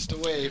peeking? Just a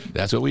wave.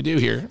 That's what we do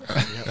here.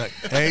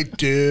 Hey,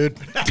 dude.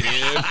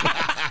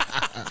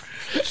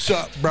 What's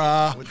up,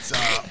 brah? What's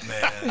up,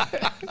 man?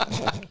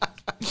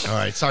 All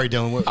right, sorry,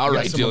 Dylan. All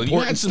right, Dylan, you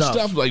had some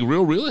stuff like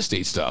real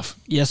estate stuff.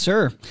 Yes,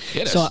 sir.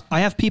 So I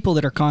have people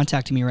that are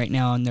contacting me right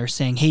now, and they're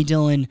saying, hey,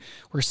 Dylan,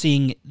 we're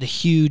seeing the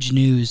huge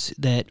news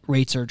that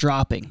rates are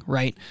dropping,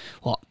 right?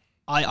 Well,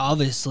 I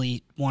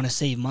obviously want to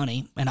save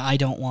money, and I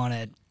don't want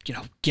to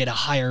get a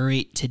higher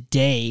rate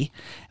today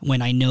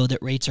when I know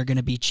that rates are going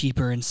to be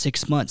cheaper in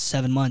 6 months,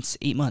 7 months,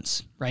 8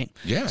 months, right?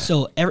 Yeah.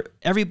 So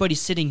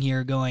everybody's sitting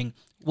here going,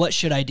 what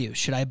should I do?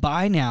 Should I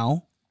buy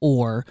now,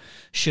 or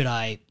should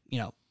I,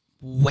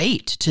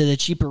 wait to the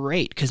cheaper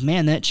rate? Because,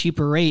 man, that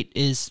cheaper rate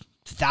is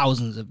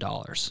thousands of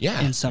dollars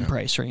in some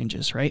price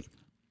ranges, right?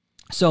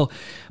 So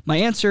my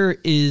answer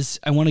is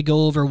I want to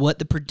go over what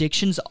the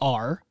predictions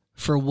are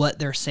for what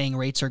they're saying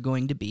rates are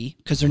going to be,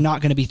 because they're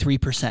not going to be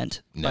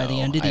 3% by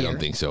the end of the year. I don't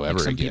think so ever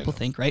like some again. people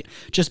think, right?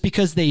 Just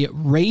because they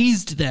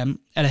raised them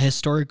at a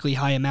historically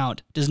high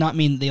amount does not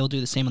mean they'll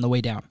do the same on the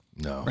way down.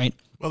 No. Right?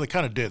 Well, they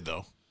kind of did,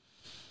 though.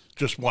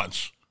 Just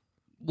once.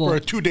 For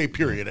a 2-day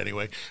period,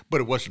 anyway.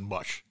 But it wasn't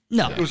much.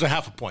 No. It was a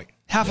half a point.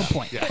 Half a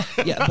point.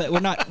 Yeah, but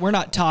we're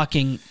not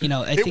talking,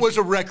 I think it was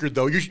a record,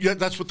 though.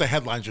 That's what the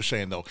headlines are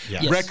saying, though.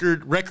 Yeah. Yes.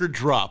 Record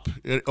drop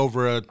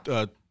over a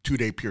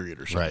 2-day period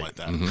or something like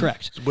that. Mm-hmm.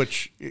 correct.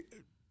 Which, It's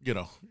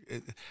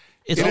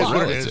it a is lot.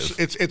 what it is.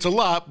 It's a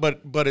lot,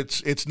 but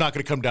it's not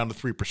going to come down to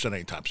 3%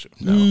 anytime soon.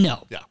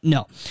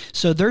 No.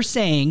 So they're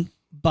saying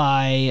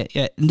and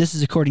this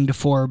is according to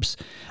Forbes,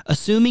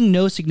 assuming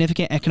no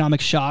significant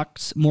economic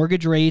shocks,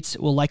 mortgage rates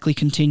will likely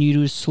continue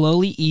to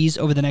slowly ease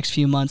over the next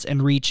few months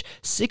and reach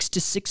 6 to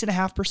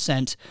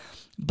 6.5%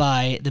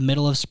 by the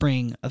middle of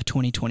spring of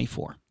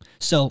 2024.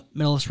 So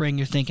middle of spring,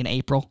 you're thinking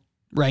April,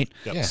 right?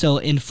 Yep. Yeah. So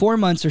in 4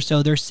 months or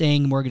so, they're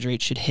saying mortgage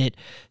rates should hit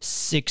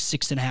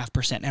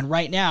 6.5%. And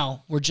right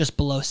now, we're just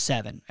below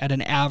 7 at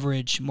an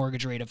average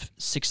mortgage rate of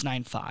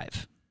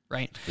 6.95.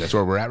 Right? That's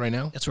where we're at right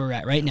now? That's where we're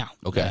at right now.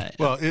 Okay.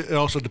 Well, it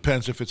also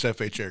depends if it's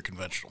FHA or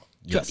conventional.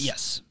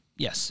 Yes.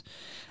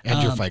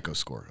 And your FICO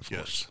score, of Yes.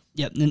 course.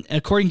 Yep. And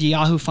according to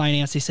Yahoo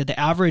Finance, they said the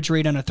average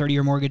rate on a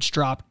 30-year mortgage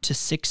dropped to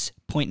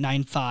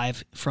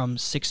 6.95 from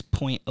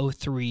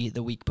 6.03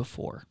 the week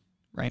before,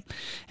 right?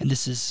 And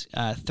this is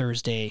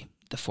Thursday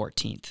the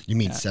 14th. You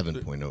mean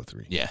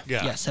 7.03? Yeah.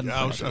 Yeah. Yeah,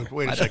 7.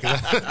 Wait a second.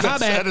 My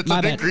bad. It's My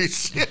a bad.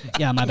 decrease.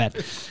 Yeah, my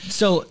bad.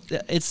 So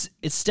it's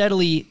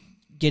steadily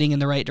getting in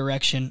the right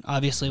direction.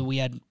 Obviously, we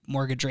had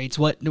mortgage rates.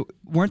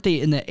 Weren't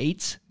they in the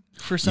 8s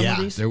for some of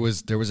these? there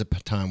was a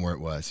time where it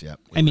was. Yep.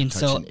 I mean,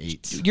 so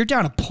 8s. you're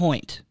down a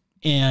point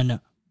in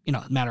a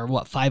matter of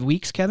what, 5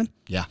 weeks, Kevin?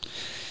 Yeah.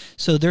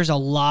 So there's a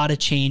lot of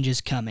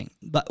changes coming.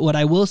 But what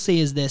I will say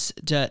is this,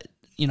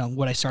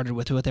 what I started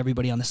with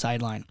everybody on the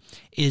sideline,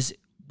 is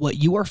what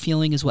you are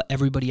feeling is what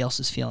everybody else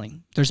is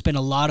feeling. There's been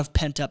a lot of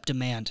pent-up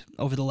demand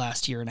over the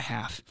last year and a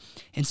half.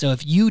 And so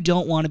if you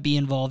don't want to be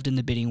involved in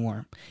the bidding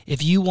war,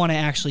 if you want to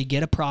actually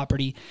get a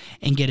property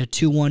and get a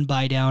 2-1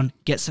 buy down,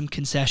 get some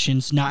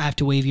concessions, not have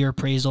to waive your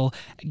appraisal,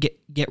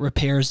 get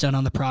repairs done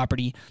on the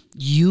property,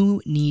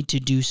 you need to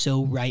do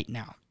so right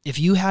now. If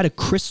you had a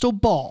crystal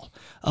ball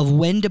of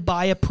when to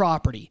buy a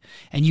property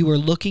and you were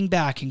looking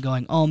back and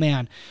going, oh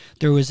man,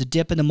 there was a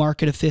dip in the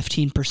market of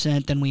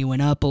 15%, then we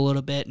went up a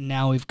little bit and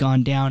now we've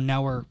gone down.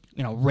 Now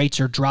rates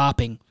are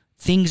dropping.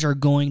 things are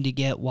going to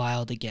get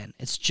wild again.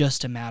 It's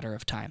just a matter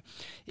of time.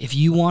 If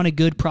you want a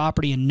good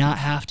property and not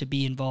have to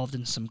be involved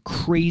in some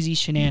crazy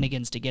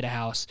shenanigans to get a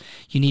house,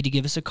 you need to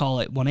give us a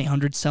call at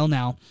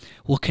 1-800-SELL-NOW.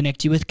 We'll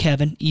connect you with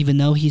Kevin, even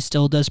though he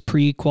still does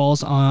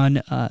pre-quals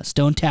on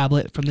Stone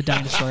Tablet from the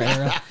dinosaur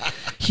era.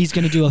 He's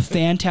going to do a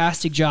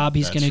fantastic job.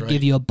 He's going to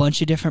give you a bunch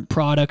of different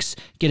products,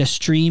 get a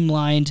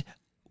streamlined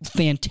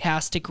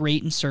fantastic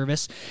rate and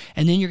service,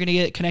 and then you're going to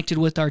get connected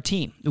with our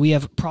team. We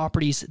have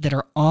properties that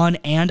are on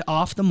and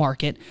off the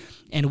market,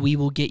 and we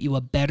will get you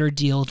a better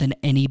deal than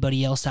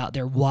anybody else out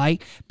there. Why?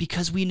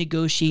 Because we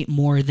negotiate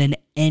more than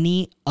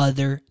any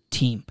other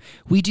team.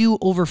 We do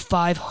over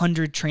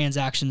 500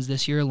 transactions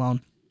this year alone.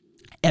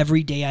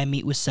 Every day I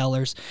meet with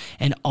sellers,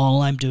 and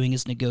all I'm doing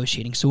is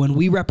negotiating. So when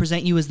we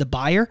represent you as the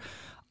buyer,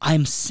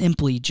 I'm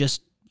simply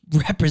just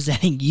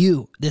representing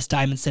you this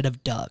time instead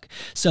of Doug.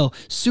 So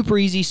super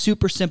easy,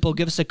 super simple.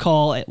 Give us a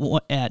call at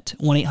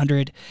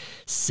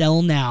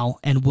 1-800-SELL-NOW,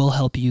 and we'll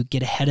help you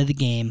get ahead of the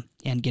game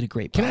and get a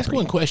great property. Can I ask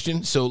one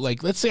question? So,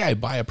 like, let's say I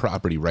buy a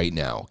property right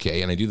now,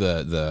 okay, and I do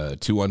the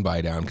 2-1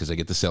 buy down because I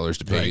get the sellers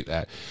to pay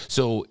that.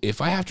 So, if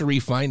I have to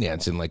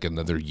refinance in like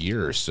another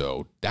year or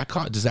so,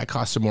 does that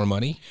cost some more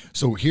money?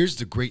 So, here's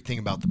the great thing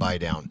about the buy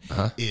down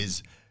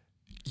is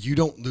you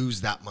don't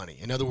lose that money.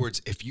 In other words,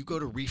 if you go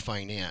to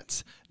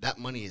refinance, that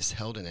money is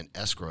held in an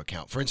escrow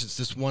account. For instance,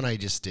 this one I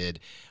just did,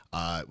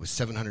 it was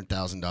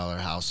 $700,000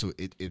 house, so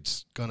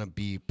it's going to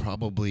be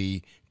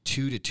probably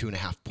 2 to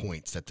 2.5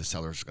 points that the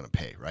sellers are going to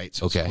pay, right?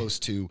 So it's close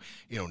to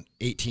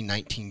 18,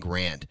 19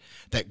 grand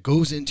that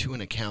goes into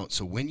an account.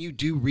 So when you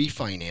do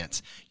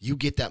refinance, you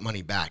get that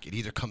money back. It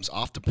either comes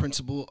off the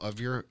principal of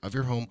your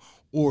home,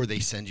 or they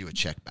send you a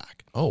check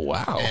back. Oh,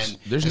 wow. And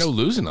there's no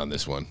losing on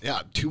this one.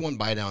 Yeah, 2-1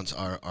 buy downs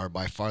are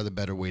by far the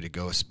better way to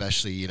go,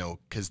 especially,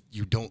 because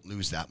you don't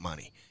lose that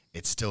money.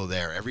 It's still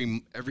there.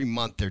 Every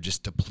month they're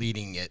just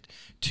depleting it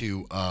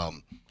to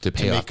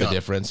pay off the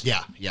difference.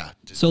 Yeah.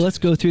 So let's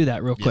go through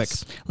that real quick.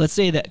 Let's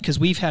say that, because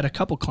we've had a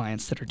couple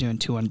clients that are doing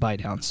 2-1 buy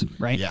downs,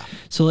 right? Yeah.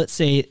 So let's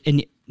say,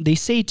 and they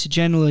say to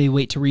generally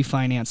wait to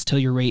refinance till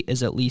your rate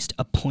is at least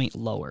a point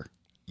lower.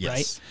 Yes.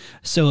 Right?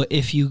 So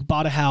if you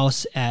bought a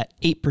house at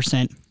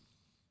 8%,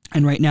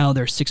 and right now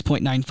they're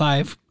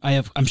 6.95,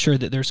 I'm sure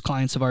that there's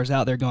clients of ours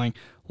out there going,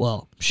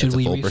 well, should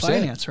we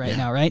refinance right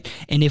now, right?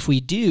 And if we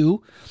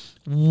do,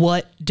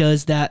 what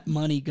does that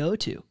money go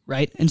to,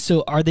 right? And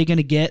so are they going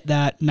to get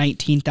that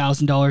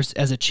 $19,000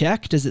 as a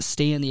check? Does it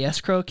stay in the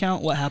escrow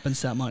account? What happens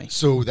to that money?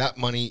 So that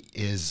money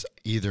is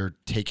either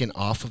taken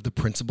off of the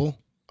principal.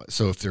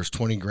 So if there's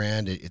 20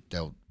 grand,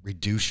 they'll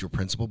reduce your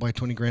principal by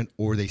 20 grand,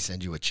 or they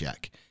send you a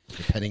check,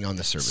 depending on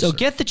the service. So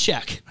get the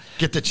check.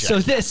 Get the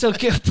check.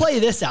 Play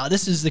this out.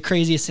 This is the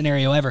craziest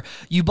scenario ever.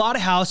 You bought a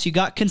house, you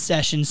got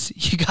concessions,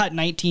 you got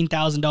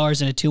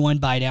 $19,000 in a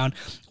 2-1 buy down.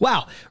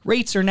 Wow,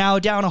 rates are now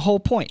down a whole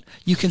point.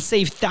 You can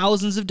save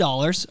thousands of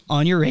dollars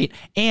on your rate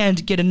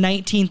and get a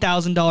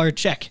 $19,000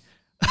 check.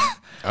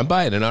 I'm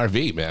buying an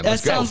RV, man.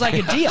 That sounds like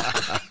a deal.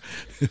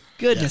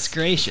 Goodness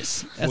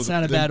gracious. That's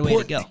not a bad way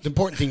to go. The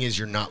important thing is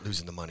you're not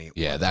losing the money.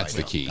 Yeah, that's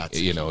the key.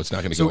 It's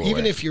not going to go away. So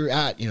even if you're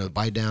at,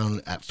 buy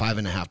down at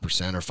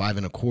 5.5% or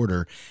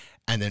 5.25%,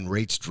 and then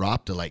rates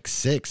drop to like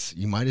 6%,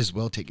 you might as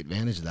well take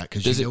advantage of that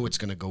because it's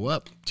going to go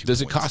up.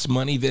 Does it cost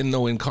money then,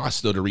 though, in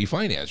costs, though, to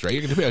refinance, right?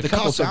 You're going to pay a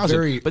couple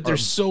thousand, but they're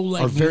so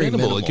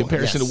minimal in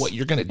comparison to what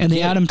you're going to get. And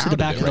they add them to the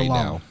back of the loan.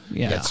 Now.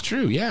 Yeah, that's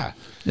true. Yeah,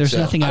 there's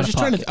nothing out of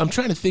pocket. I'm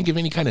trying to think of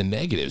any kind of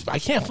negatives, but I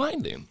can't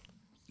find them.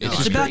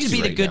 It's about to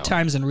be the good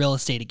times in real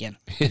estate again.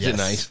 Is it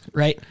nice?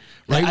 Right?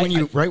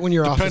 When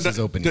your office is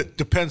open.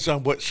 Depends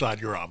on what side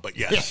you're on, but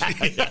yes.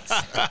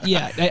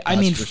 Yeah, I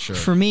mean,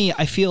 for me,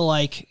 I feel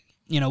like,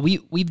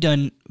 we've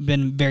been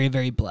very,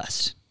 very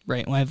blessed,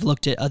 right? When I've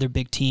looked at other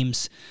big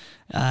teams,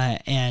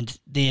 and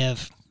they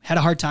have had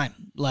a hard time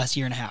the last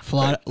year and a half. A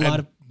lot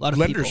of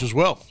lenders people as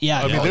well.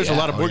 Yeah, I mean, there's a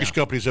lot of mortgage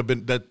companies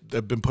that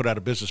have been put out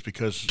of business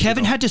because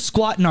Kevin had to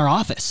squat in our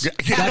office.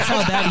 That's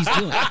how bad he's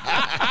doing.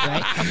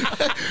 Right?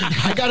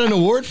 I got an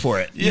award for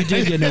it. You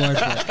did get an award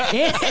for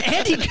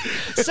it, and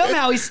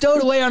somehow he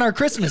stowed away on our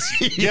Christmas.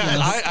 Yeah,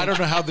 I don't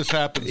know how this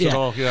happens at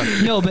all. Yeah,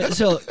 no, but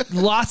so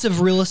lots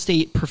of real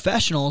estate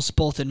professionals,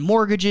 both in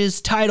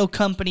mortgages, title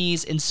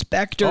companies,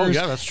 inspectors,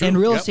 and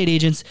real estate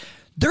agents.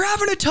 They're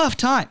having a tough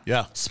time.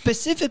 Yeah.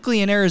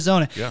 Specifically in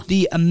Arizona. Yeah.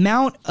 The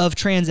amount of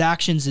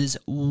transactions is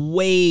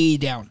way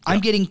down. Yeah. I'm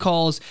getting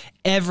calls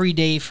every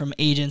day from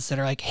agents that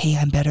are like, hey,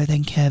 I'm better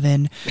than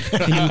Kevin.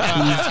 Can you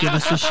please give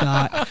us a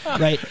shot?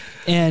 Right.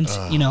 And,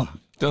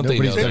 don't they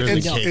know?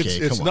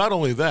 It's not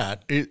only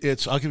that.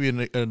 I'll give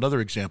you another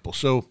example.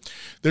 So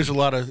there's a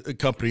lot of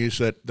companies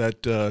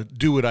that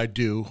do what I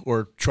do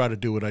or try to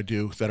do what I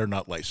do that are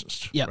not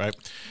licensed. Yeah. Right.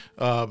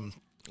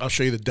 I'll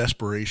show you the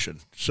desperation.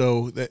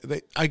 So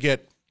I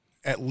get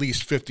at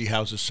least 50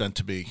 houses sent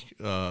to me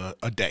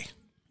a day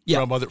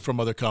from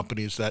other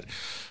companies that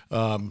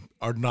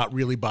are not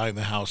really buying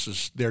the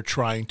houses. They're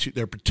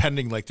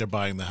pretending like they're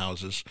buying the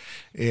houses,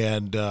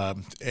 and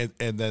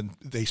then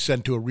they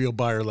send to a real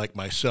buyer like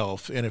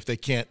myself. And if they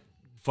can't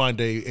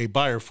find a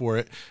buyer for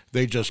it,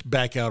 they just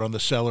back out on the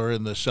seller,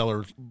 and the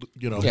seller,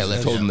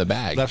 left holding the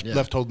bag.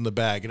 Left holding the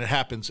bag, and it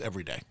happens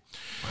every day.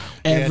 Wow.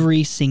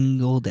 Every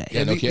single day.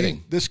 Yeah, no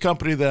kidding. This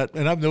company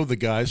and I've known the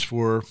guys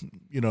for,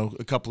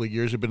 a couple of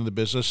years. They've been in the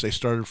business. They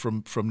started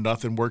from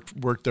nothing,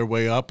 worked their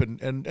way up,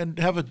 and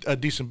have a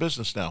decent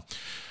business now.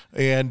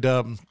 And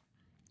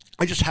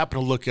I just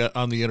happened to look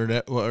on the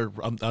internet or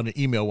on an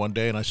email one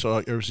day, and I saw,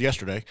 it was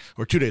yesterday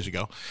or 2 days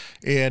ago,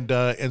 and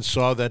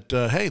saw that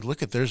hey, look,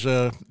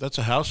 that's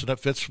a house and that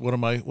fits one of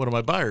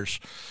my buyers.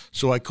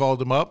 So I called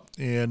them up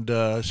and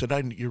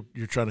said,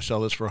 you're trying to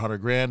sell this for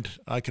 $100,000.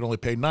 I can only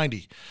pay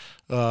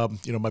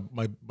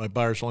 $90,000. My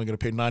buyer's only going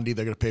to pay $90,000.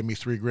 They're going to pay me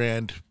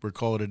 $3,000. We're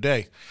calling it a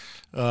day.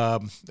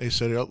 They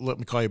said, let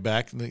me call you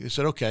back, and they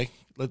said, okay,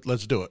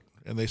 let's do it.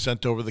 And they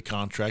sent over the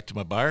contract to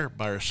my buyer.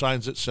 Buyer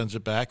signs it, sends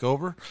it back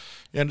over,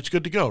 and it's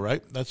good to go.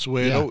 Right? That's the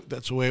way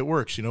it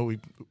works. We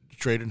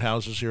trade in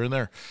houses here and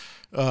there.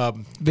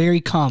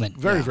 Very common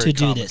very to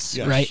common. Do this,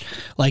 yes. Right?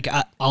 Like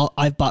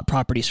I've bought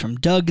properties from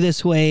Doug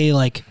this way.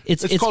 Like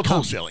it's called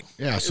common. wholesaling.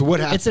 Yeah. So what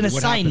happens? It's an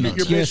assignment.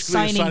 You're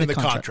basically assigning the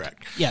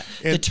contract. Yeah.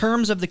 And the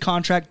terms of the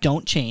contract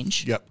don't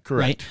change. Yep.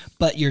 Correct. Right?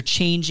 But you're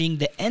changing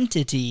the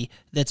entity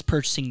that's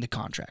purchasing the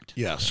contract.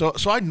 Yeah. So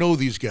I know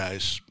these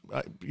guys.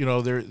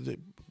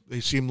 They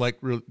seem like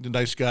real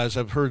nice guys.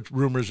 I've heard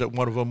rumors that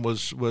one of them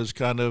was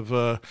kind of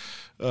a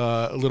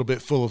little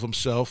bit full of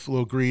himself, a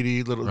little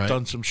greedy,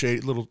 done some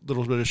little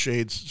bit of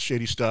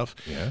shady stuff.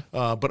 Yeah.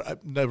 But I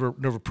never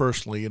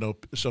personally.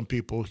 Some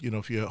people,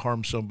 if you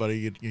harm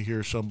somebody, you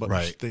hear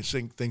somebody they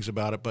sing things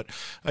about it. But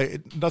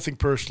nothing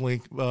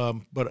personally.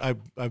 But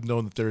I've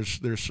known that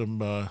there's some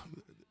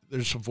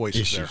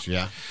voices issues, there.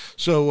 Yeah.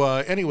 So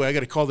anyway, I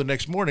got a call the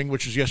next morning,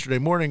 which is yesterday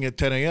morning at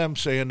 10 a.m.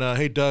 saying,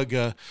 hey, Doug,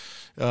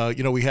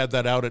 we had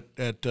that out at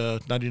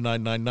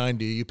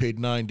 $99,990. You paid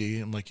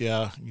 $90. I'm like,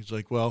 yeah. He's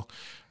like, well,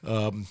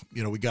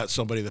 we got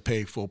somebody to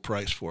pay full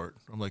price for it.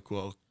 I'm like,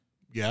 well,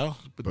 yeah,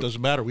 but it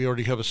doesn't matter. We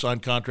already have a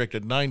signed contract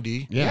at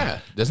 $90. Yeah.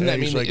 Doesn't that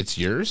mean like, it's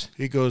yours?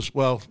 He goes,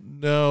 well,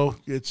 no,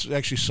 it's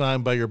actually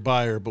signed by your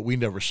buyer, but we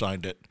never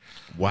signed it.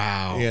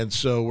 Wow. And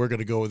so we're going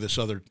to go with this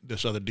other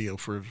deal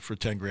for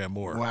 $10,000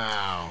 more.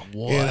 Wow.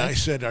 What? And I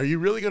said, are you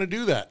really going to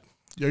do that?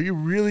 You're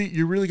really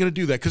going to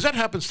do that? Because that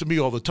happens to me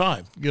all the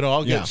time.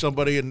 I'll get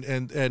somebody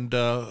and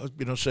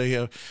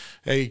say,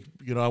 hey,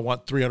 I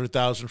want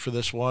 $300,000 for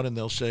this one, and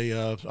they'll say,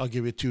 I'll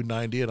give you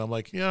 $290,000, and I'm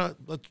like, yeah,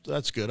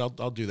 that's good.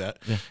 I'll do that.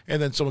 Yeah. And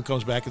then someone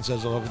comes back and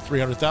says, I'll have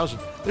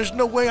 $300,000. There's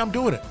no way I'm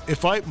doing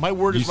it. My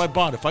word is my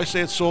bond. If I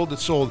say it's sold,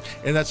 it's sold,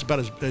 and that's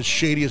about as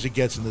shady as it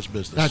gets in this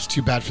business. That's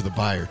too bad for the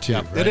buyer too.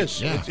 Yeah, right? It is.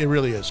 Yeah. It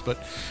really is. But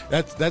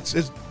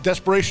it's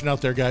desperation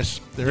out there, guys.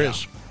 There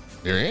is.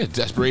 There is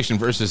desperation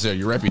versus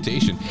your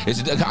reputation.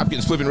 It's the Doug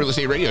Hopkins Flippin' Real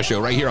Estate Radio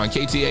Show right here on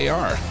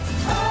KTAR.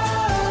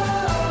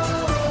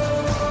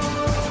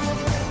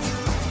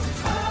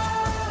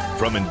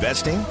 From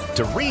investing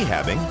to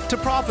rehabbing to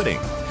profiting,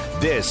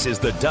 this is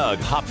the Doug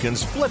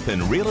Hopkins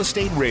Flippin' Real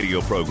Estate Radio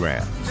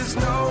Program. Just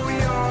know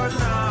you're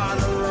not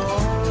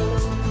alone,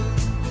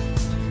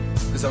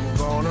 'cause I'm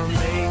gonna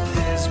make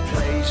this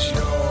place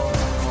yours.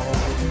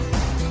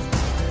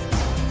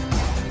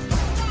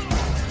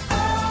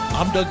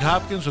 I'm Doug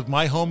Hopkins with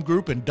My Home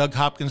Group and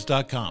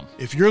DougHopkins.com.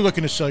 If you're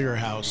looking to sell your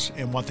house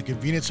and want the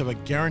convenience of a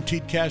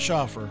guaranteed cash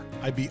offer,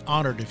 I'd be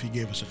honored if you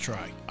gave us a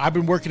try. I've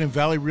been working in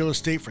Valley real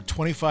estate for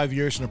 25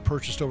 years and have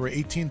purchased over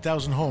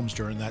 18,000 homes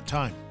during that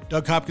time.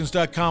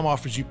 DougHopkins.com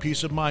offers you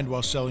peace of mind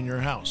while selling your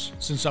house.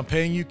 Since I'm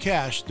paying you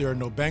cash, there are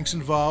no banks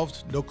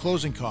involved, no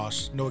closing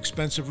costs, no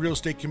expensive real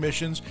estate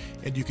commissions,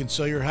 and you can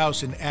sell your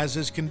house in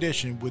as-is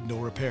condition with no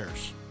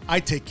repairs. I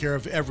take care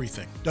of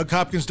everything.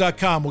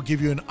 DougHopkins.com will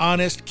give you an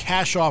honest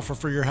cash offer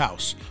for your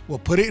house. We'll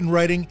put it in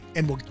writing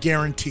and we'll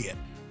guarantee it.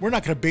 We're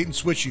not going to bait and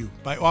switch you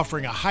by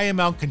offering a high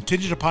amount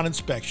contingent upon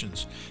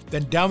inspections.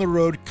 Then down the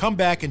road, come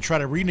back and try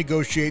to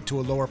renegotiate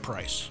to a lower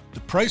price. The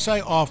price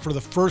I offer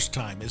the first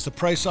time is the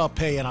price I'll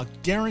pay, and I'll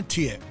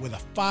guarantee it with a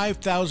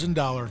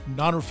 $5,000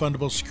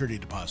 non-refundable security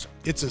deposit.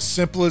 It's as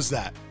simple as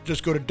that.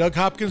 Just go to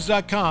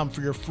DougHopkins.com for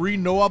your free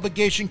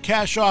no-obligation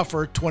cash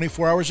offer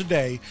 24 hours a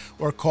day,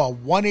 or call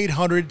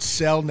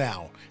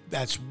 1-800-SELL-NOW.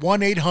 That's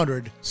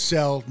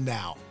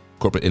 1-800-SELL-NOW.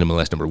 Corporate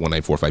NMLS number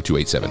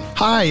 1945287.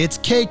 Hi, it's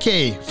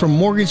KK from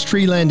Mortgage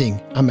Tree Lending.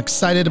 I'm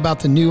excited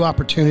about the new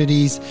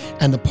opportunities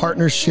and the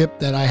partnership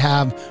that I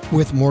have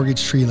with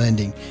Mortgage Tree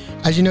Lending.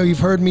 As you know, you've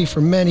heard me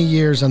for many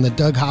years on the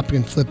Doug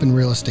Hopkins Flippin'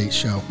 Real Estate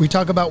Show. We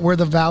talk about where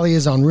the valley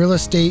is on real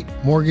estate,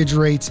 mortgage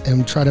rates,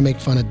 and try to make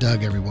fun of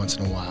Doug every once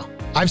in a while.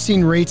 I've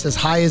seen rates as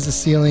high as the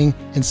ceiling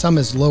and some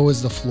as low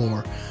as the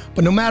floor.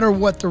 But no matter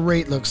what the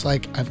rate looks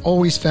like, I've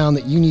always found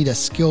that you need a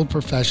skilled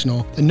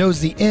professional that knows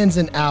the ins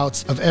and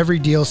outs of every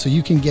deal so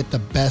you can get the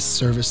best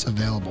service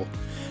available.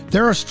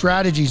 There are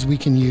strategies we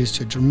can use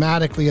to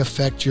dramatically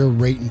affect your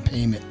rate and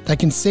payment that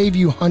can save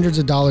you hundreds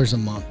of dollars a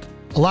month.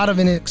 A lot of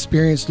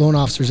inexperienced loan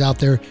officers out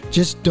there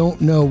just don't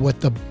know what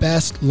the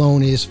best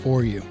loan is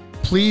for you.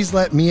 Please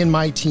let me and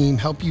my team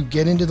help you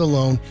get into the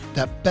loan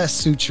that best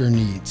suits your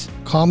needs.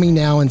 Call me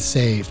now and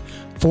save.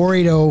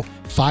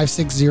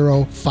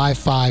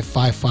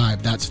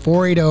 480-560-5555. That's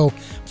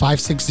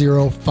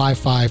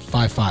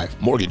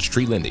 480-560-5555. Mortgage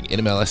Tree Lending,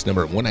 NMLS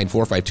number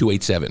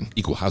 1945287,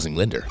 Equal Housing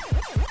Lender.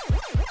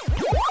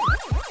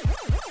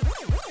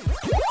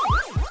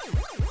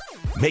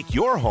 Make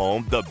your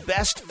home the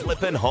best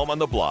flippin' home on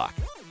the block.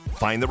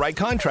 Find the right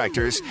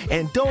contractors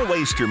and don't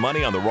waste your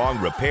money on the wrong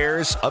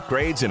repairs,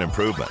 upgrades, and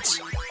improvements.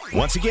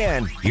 Once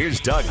again, here's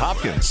Doug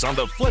Hopkins on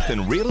the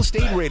Flippin' Real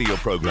Estate Radio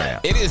program.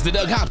 It is the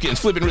Doug Hopkins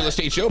Flippin' Real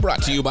Estate Show,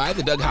 brought to you by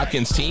the Doug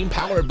Hopkins team,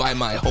 powered by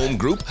my home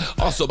group,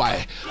 also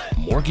by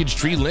Mortgage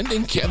Tree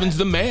Lending. Kevin's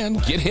the man.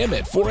 Get him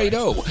at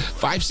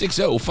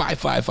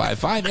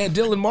 480-560-5555, and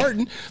Dylan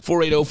Martin,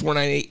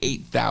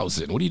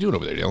 480-498-8000. What are you doing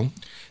over there, Dylan?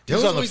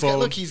 He's on the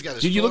phone. He's got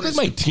his Dude, you look phone, like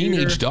my his computer.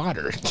 teenage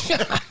daughter.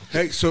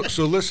 Hey, so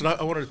listen,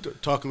 I wanted to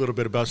talk a little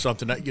bit about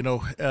something.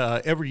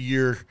 Every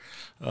year,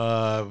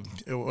 well,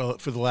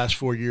 for the last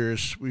 4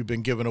 years, we've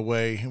been giving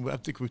away, I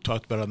think we've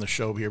talked about it on the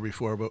show here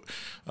before, but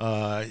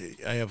I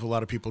have a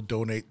lot of people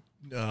donate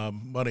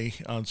money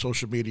on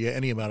social media,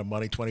 any amount of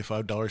money,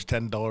 $25,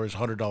 $10,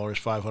 $100,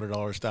 $500,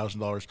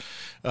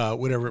 $1,000,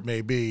 whatever it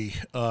may be,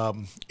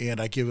 and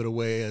I give it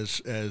away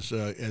as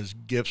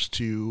gifts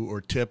to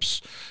or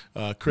tips,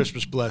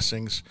 Christmas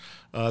blessings,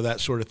 that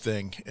sort of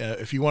thing.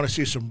 If you want to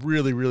see some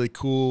really, really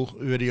cool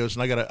videos,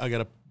 and I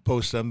gotta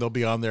post them. They'll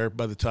be on there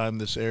by the time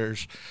this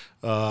airs,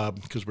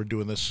 because we're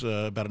doing this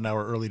about an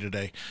hour early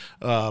today.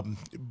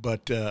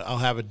 But I'll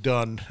have it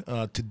done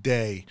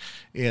today.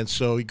 And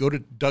so you go to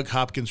Doug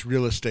Hopkins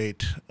Real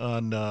Estate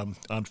on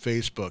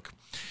Facebook,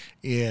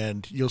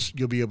 and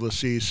you'll be able to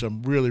see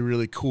some really,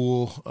 really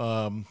cool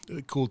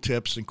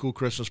tips and cool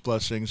Christmas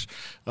blessings,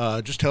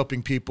 just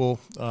helping people,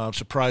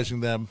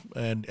 surprising them,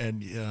 and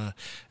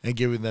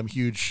giving them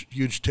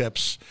huge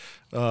tips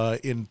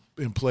in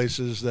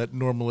places that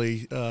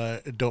normally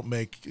don't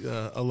make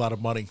a lot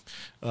of money,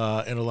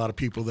 and a lot of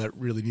people that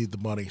really need the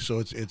money. So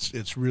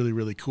it's really,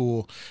 really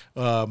cool.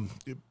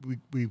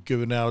 We've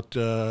given out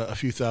a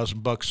few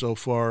 $1,000 so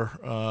far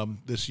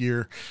this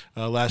year.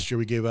 Last year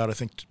we gave out, I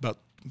think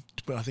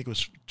it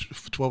was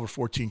 12 or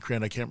 14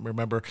 grand. I can't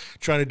remember.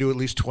 Trying to do at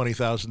least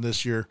 20,000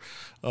 this year.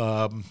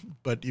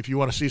 But if you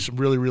want to see some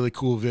really, really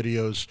cool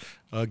videos,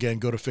 again,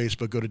 go to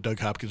Facebook, go to Doug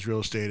Hopkins Real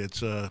Estate. It's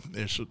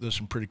there's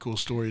some pretty cool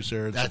stories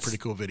there and some pretty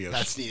cool videos.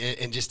 That's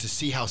and just to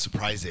see how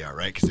surprised they are,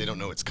 right? Because they don't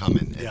know it's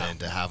coming, and then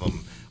to have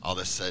them all of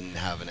a sudden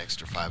have an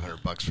extra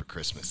 $500 for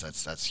Christmas,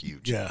 that's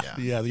huge. Yeah.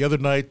 The other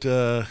night,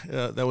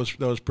 that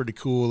was pretty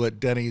cool at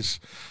Denny's.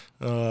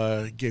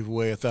 Gave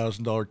away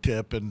 $1,000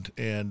 tip, and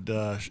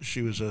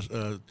she was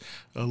a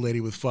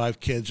lady with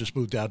 5 kids, just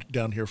moved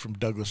down here from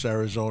Douglas,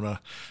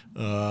 Arizona,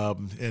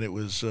 and it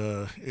was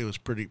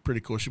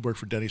pretty cool. She worked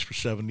for Denny's for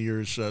 7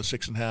 years,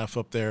 6.5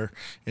 up there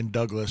in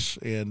Douglas,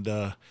 and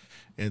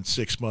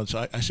 6 months.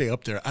 I say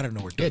up there. I don't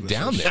know where Douglas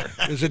down is. there.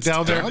 Is it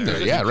down there? Down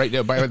there, yeah, right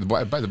there by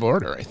the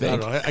border, I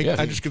think. I don't know.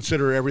 I just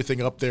consider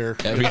everything up there.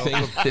 Everything,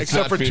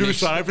 except for Phoenix.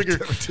 Tucson. I think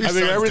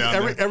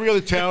every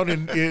other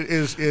town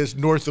is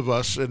north of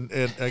us, and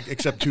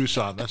except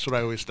Tucson. That's what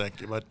I always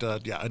think. But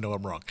yeah, I know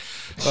I'm wrong.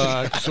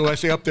 So I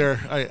say up there.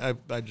 I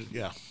just,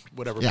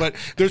 whatever. Yeah. But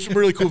there's some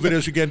really cool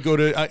videos. Again, go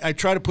to. I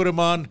try to put them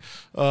on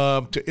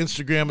to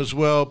Instagram as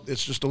well.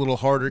 It's just a little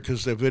harder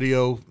because the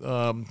video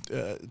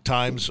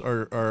times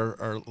are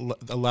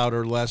allowed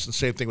or less, and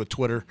same thing with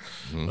Twitter.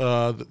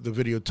 The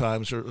video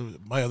times are.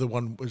 My other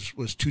one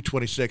was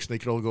 226, and they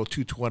could only go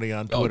 220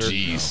 on Twitter. Oh,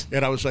 geez.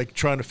 And I was like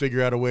trying to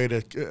figure out a way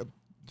to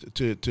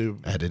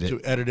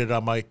edit it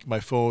on my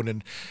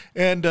phone,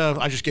 and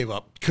I just gave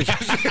up.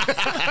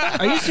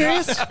 Are you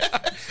serious?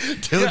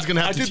 Dylan's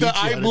gonna have to teach you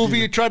how to do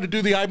iMovie. that. Tried to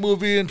do the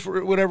iMovie and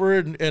for whatever,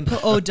 and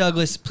Oh,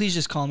 Douglas, please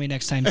just call me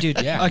next time,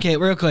 dude. Yeah. Okay,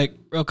 real quick.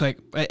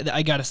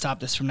 I got to stop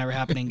this from never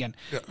happening again.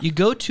 Yeah. You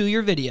go to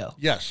your video.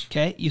 Yes.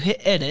 Okay. You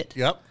hit edit.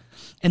 Yep.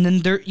 And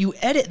then you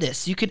edit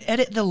this. You can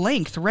edit the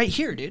length right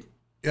here, dude.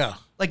 Yeah.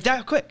 Like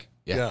that quick.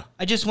 Yeah.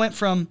 I just went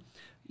from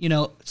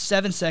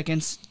 7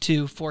 seconds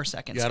to 4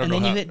 seconds. Yeah, I don't and know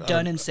then you how- hit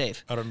done and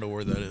save. I don't know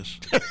where that is.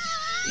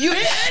 You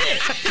hit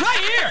edit right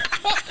here.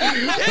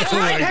 It's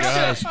right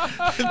next to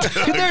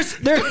it.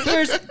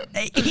 There's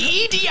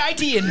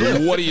EDIT in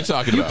blue. What are you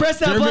talking You about? press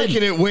that They're button.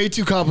 making it way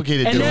too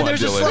complicated. And then Dylan.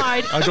 there's a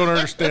slide. I don't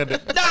understand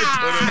it.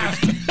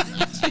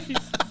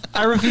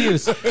 I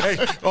refuse.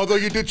 Hey, although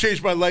you did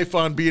change my life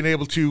on being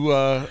able to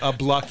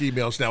block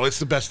emails now. It's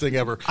the best thing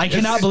ever. I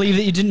cannot believe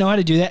that you didn't know how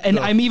to do that. And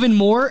I'm even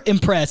more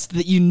impressed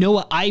that you know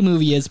what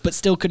iMovie is, but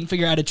still couldn't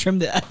figure out how to trim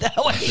that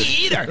way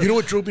either. You know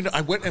what drove me?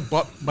 I went and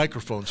bought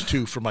microphones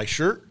too for my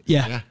shirt.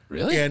 Yeah.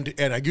 Really?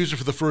 And I used it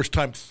for the first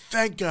time.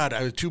 Thank God.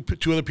 I had two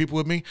other people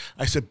with me.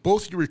 I said,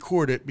 both you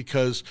record it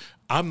because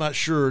I'm not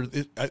sure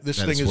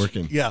this thing is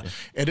working. Yeah.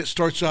 And it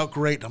starts out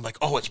great. And I'm like,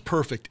 oh, it's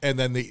perfect. And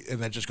then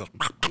it just goes.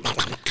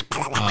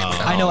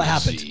 I know what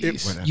happened.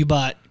 Jeez. You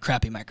bought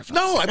crappy microphones.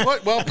 No, I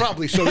bought, well,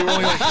 probably. So they were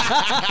only like,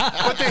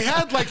 but they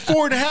had like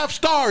 4.5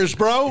 stars,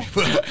 bro.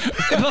 But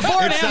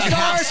 4.5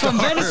 stars from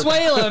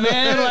Venezuela,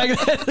 man. Like,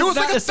 It was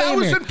like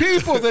 1,000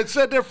 people that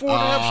said they're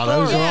 4.5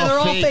 stars. Yeah, they're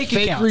all fake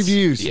accounts.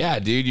 reviews. Yeah,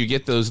 dude, you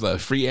get those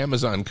free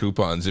Amazon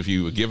coupons if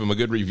you give them a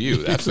good review.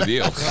 That's the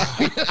deal.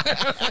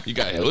 You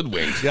got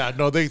hoodwinked. Yeah,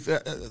 no,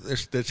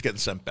 it's getting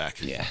sent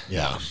back.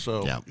 Yeah.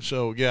 So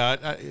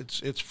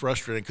it's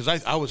frustrating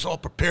because I was all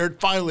prepared.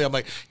 Finally, I'm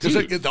like, because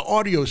the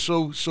audio is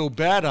so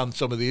bad on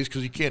some of these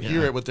because you can't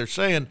hear it what they're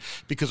saying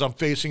because I'm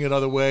facing it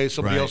other way.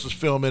 Somebody else is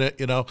filming it,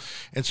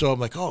 and so I'm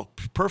like, oh,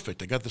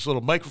 perfect. I got this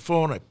little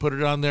microphone. I put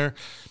it on there.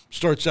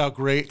 Starts out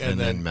great and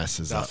then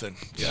messes nothing.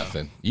 up. Yeah.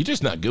 Nothing. You're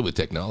just not good with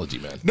technology,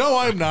 man. No,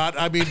 I'm not.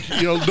 I mean,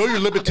 know your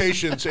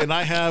limitations, and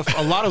I have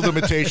a lot of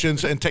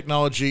limitations, and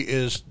technology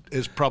is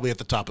probably at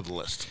the top of the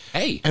list.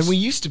 Hey, and we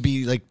used to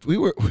be like we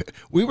were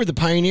the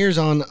pioneers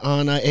on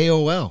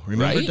AOL.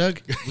 Remember, right?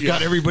 Doug? We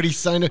got everybody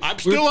signed up. I'm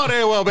still on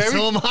AOL, baby.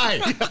 So am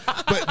I.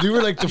 But we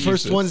were like the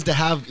first ones to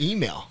have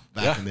email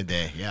back in the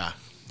day. Yeah,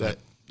 but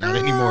not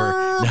anymore.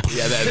 No.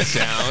 Yeah, that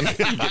sound.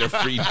 You get a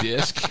free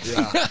disc.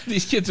 Yeah.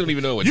 These kids don't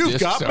even know what You've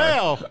discs got are.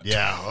 mail.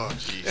 Yeah. Oh,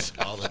 jeez.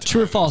 All the time.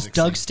 True or false?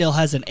 Doug still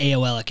has an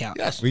AOL account.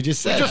 Yes, We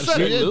just said.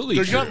 Absolutely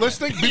They're true. not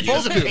listening. We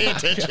both do. Pay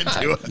attention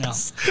to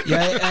us. No.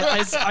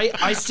 Yeah,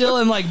 I still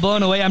am like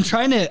blown away. I'm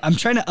trying to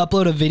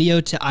upload a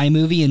video to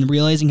iMovie and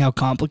realizing how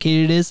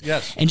complicated it is.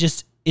 Yes. And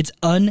just it's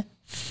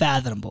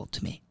unfathomable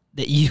to me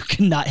that you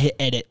cannot hit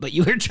edit, but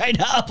you were trying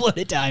to upload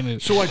it to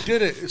iMovie. So I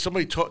did it.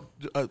 Somebody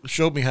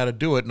showed me how to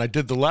do it, and I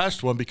did the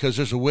last one because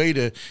there's a way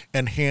to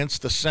enhance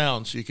the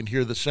sound so you can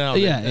hear the sound.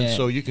 Yeah,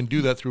 so you can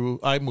do that through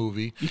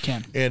iMovie. You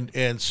can.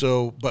 And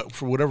so, but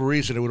for whatever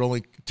reason, it would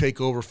only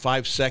take over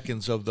 5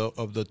 seconds of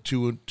the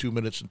 2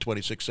 minutes and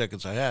 26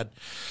 seconds I had,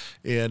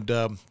 and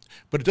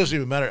but it doesn't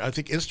even matter. I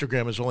think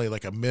Instagram is only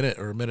like a minute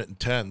or a minute and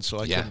 10,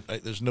 so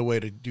there's no way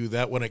to do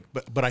that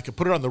but I could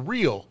put it on the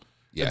reel.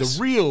 Yes. And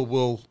the reel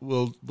will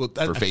For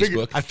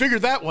Facebook? I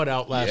figured that one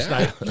out last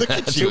night. Look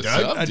at you,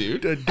 Doug.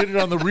 Dude. I did it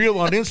on the reel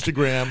on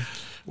Instagram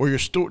or your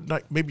story,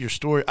 maybe your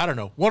story. I don't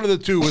know. One of the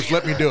two was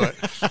let me do it.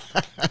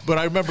 But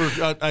I remember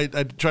I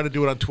tried to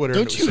do it on Twitter.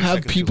 Don't you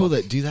have people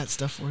that do that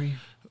stuff for you?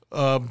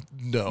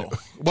 No.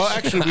 Well,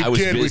 actually, we I was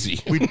did. busy.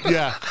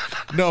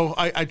 No,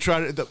 I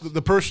tried it.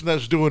 The person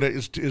that's doing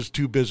it is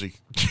too busy.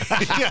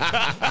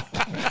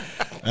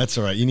 That's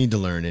all right. You need to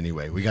learn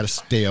anyway. We got to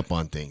stay up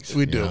on things.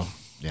 We do. know?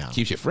 Yeah.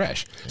 Keeps you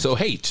fresh. So,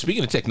 hey,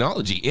 speaking of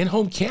technology,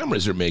 in-home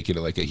cameras are making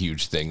it like a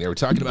huge thing. They were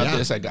talking about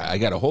this. I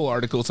got a whole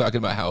article talking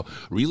about how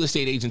real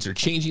estate agents are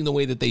changing the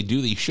way that they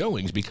do these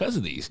showings because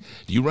of these.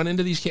 Do you run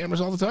into these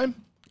cameras all the time?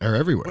 They're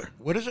everywhere.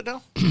 What is it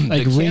now?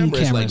 Like The ring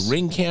cameras. like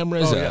ring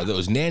cameras, Oh, yeah.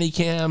 those nanny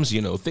cams,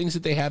 things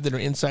that they have that are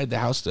inside the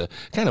house to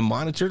kind of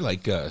monitor,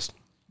 like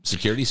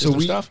security system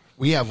stuff.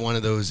 We have one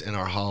of those in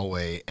our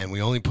hallway, and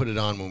we only put it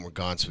on when we're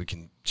gone so we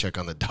can check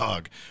on the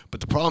dog. But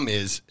the problem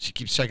is she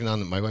keeps checking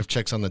on my wife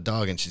checks on the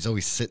dog, and she's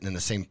always sitting in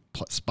the same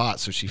spot,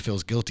 so she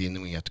feels guilty, and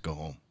then we have to go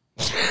home.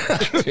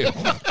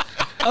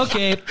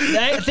 Okay,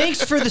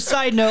 thanks for the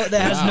side note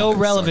that has no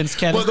relevance,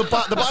 Kevin. Well, the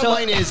bottom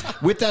line is,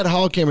 with that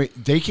hall camera,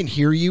 they can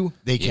hear you.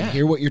 They can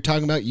hear what you're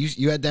talking about.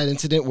 You had that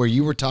incident where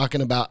you were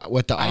talking about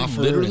what the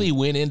offer. I literally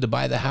went in to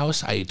buy the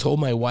house. I told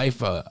my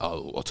wife,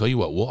 I'll tell you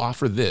what, we'll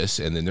offer this,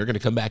 and then they're going to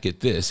come back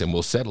at this, and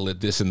we'll settle at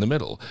this in the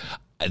middle.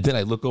 And then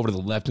I look over to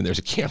the left, and there's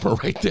a camera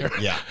right there.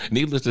 Yeah.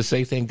 Needless to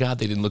say, thank God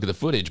they didn't look at the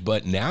footage.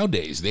 But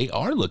nowadays, they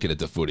are looking at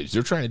the footage.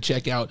 They're trying to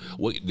check out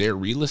what their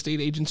real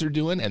estate agents are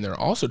doing, and they're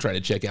also trying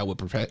to check out what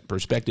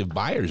prospective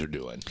buyers are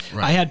doing.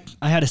 Right.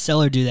 I had a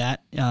seller do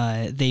that.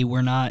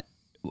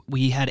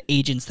 We had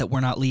agents that were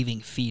not leaving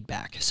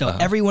feedback. So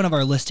every one of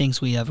our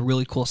listings, we have a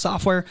really cool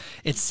software.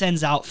 It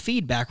sends out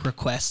feedback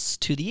requests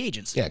to the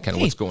agents. Yeah, kind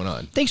of what's going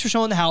on. Thanks for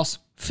showing the house.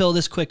 Fill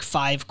this quick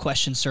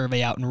 5-question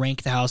survey out and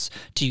rank the house.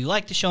 Do you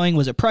like the showing?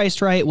 Was it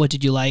priced right? What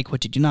did you like? What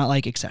did you not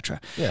like?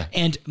 Etc. Yeah.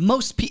 And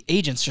most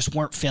agents just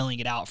weren't filling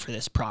it out for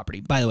this property.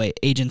 By the way,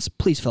 agents,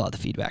 please fill out the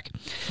feedback.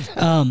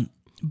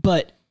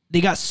 But they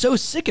got so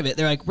sick of it,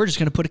 they're like, we're just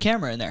going to put a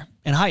camera in there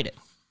and hide it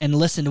and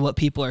listen to what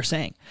people are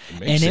saying.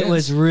 It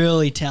was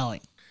really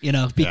telling,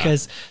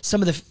 because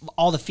some of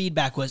all the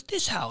feedback was,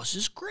 this house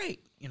is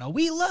great.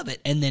 We love it.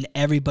 And then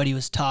everybody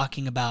was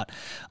talking about,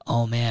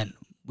 oh man,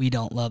 we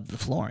don't love the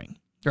flooring.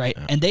 Right.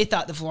 Yeah. And they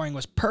thought the flooring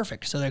was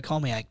perfect. So they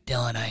called me like,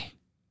 Dylan, I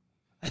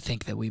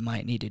think that we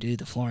might need to do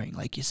the flooring.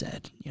 Like you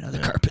said, the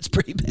carpet's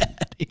pretty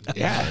bad.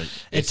 Yeah.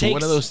 It takes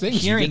one of those things.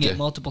 Hearing it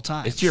multiple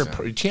times. It's your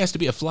chance to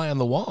be a fly on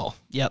the wall.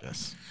 Yep.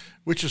 Yes.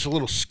 Which is a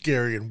little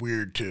scary and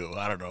weird too.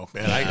 I don't know,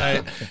 man.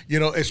 I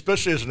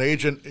especially as an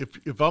agent,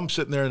 if I'm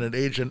sitting there and an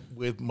agent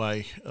with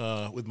my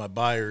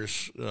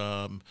buyers,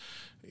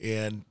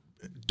 and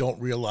don't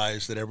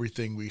realize that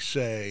everything we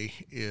say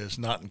is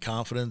not in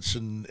confidence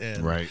and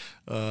right.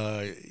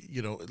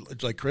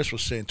 Like Chris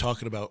was saying,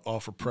 talking about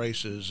offer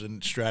prices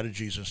and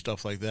strategies and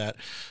stuff like that.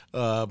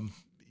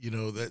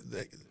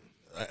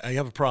 I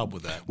have a problem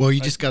with that. Well,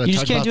 you just got to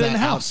talk about that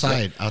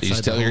outside. You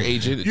just tell your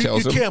agent. It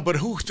tells them. You can, but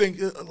who think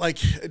like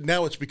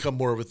now it's become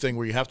more of a thing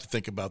where you have to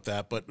think about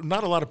that. But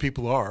not a lot of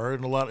people are,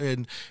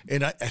 and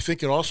I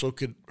think it also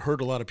could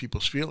hurt a lot of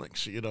people's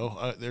feelings.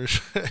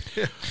 There's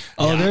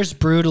there's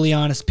brutally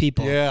honest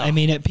people. Yeah, I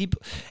mean,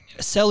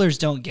 sellers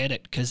don't get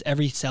it because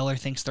every seller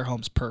thinks their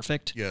home's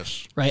perfect.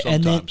 Yes, right.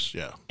 Sometimes,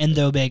 and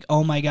they'll be like,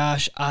 "Oh my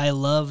gosh, I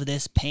love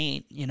this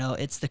paint.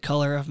 It's the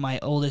color of my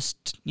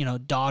oldest,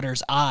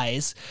 daughter's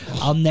eyes.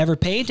 I'm never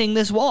painting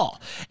this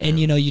wall." And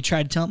you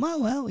try to tell them, "Oh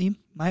well, you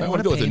might want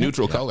to go with a paint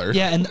neutral color."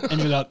 Yeah, and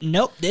you go,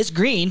 "Nope, this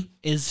green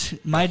is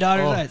my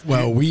daughter's eyes."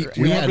 Well, we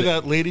remember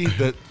that lady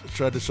that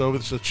tried to sell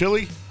us a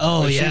chili.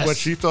 Oh yes, what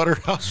she thought her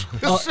house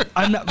was.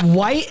 I'm not,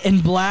 white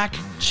and black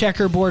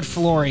checkerboard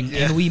flooring,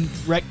 and we,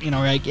 we're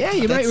like, yeah,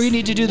 you might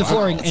need to do the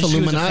flooring. It's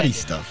Illuminati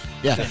stuff.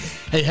 Yeah.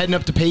 Hey, heading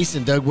up to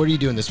Payson, Doug. What are you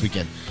doing this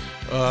weekend?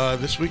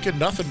 This weekend,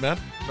 nothing, man.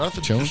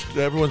 Nothing. Chilling? Just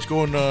everyone's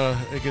going.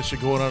 I guess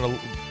you're going on a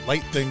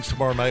light things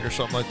tomorrow night or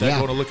something like that. Yeah.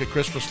 Going to look at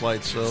Christmas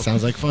lights. So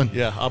sounds like fun.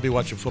 Yeah, I'll be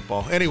watching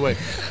football. Anyway,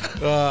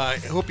 I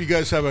hope you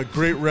guys have a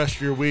great rest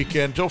of your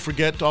weekend. Don't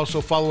forget to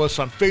also follow us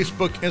on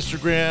Facebook,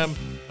 Instagram,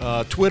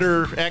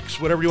 Twitter, X,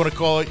 whatever you want to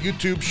call it,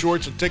 YouTube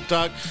Shorts, and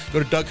TikTok.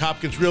 Go to Doug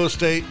Hopkins Real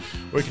Estate,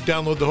 or you can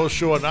download the whole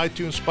show on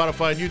iTunes,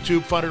 Spotify, and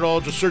YouTube. Find it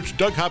all. Just search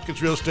Doug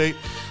Hopkins Real Estate.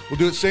 We'll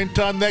do it same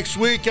time next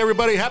week.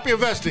 Everybody, happy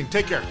investing.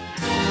 Take care.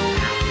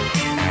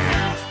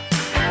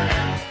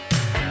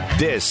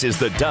 This is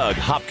the Doug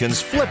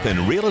Hopkins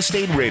Flippin' Real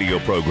Estate Radio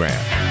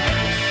Program.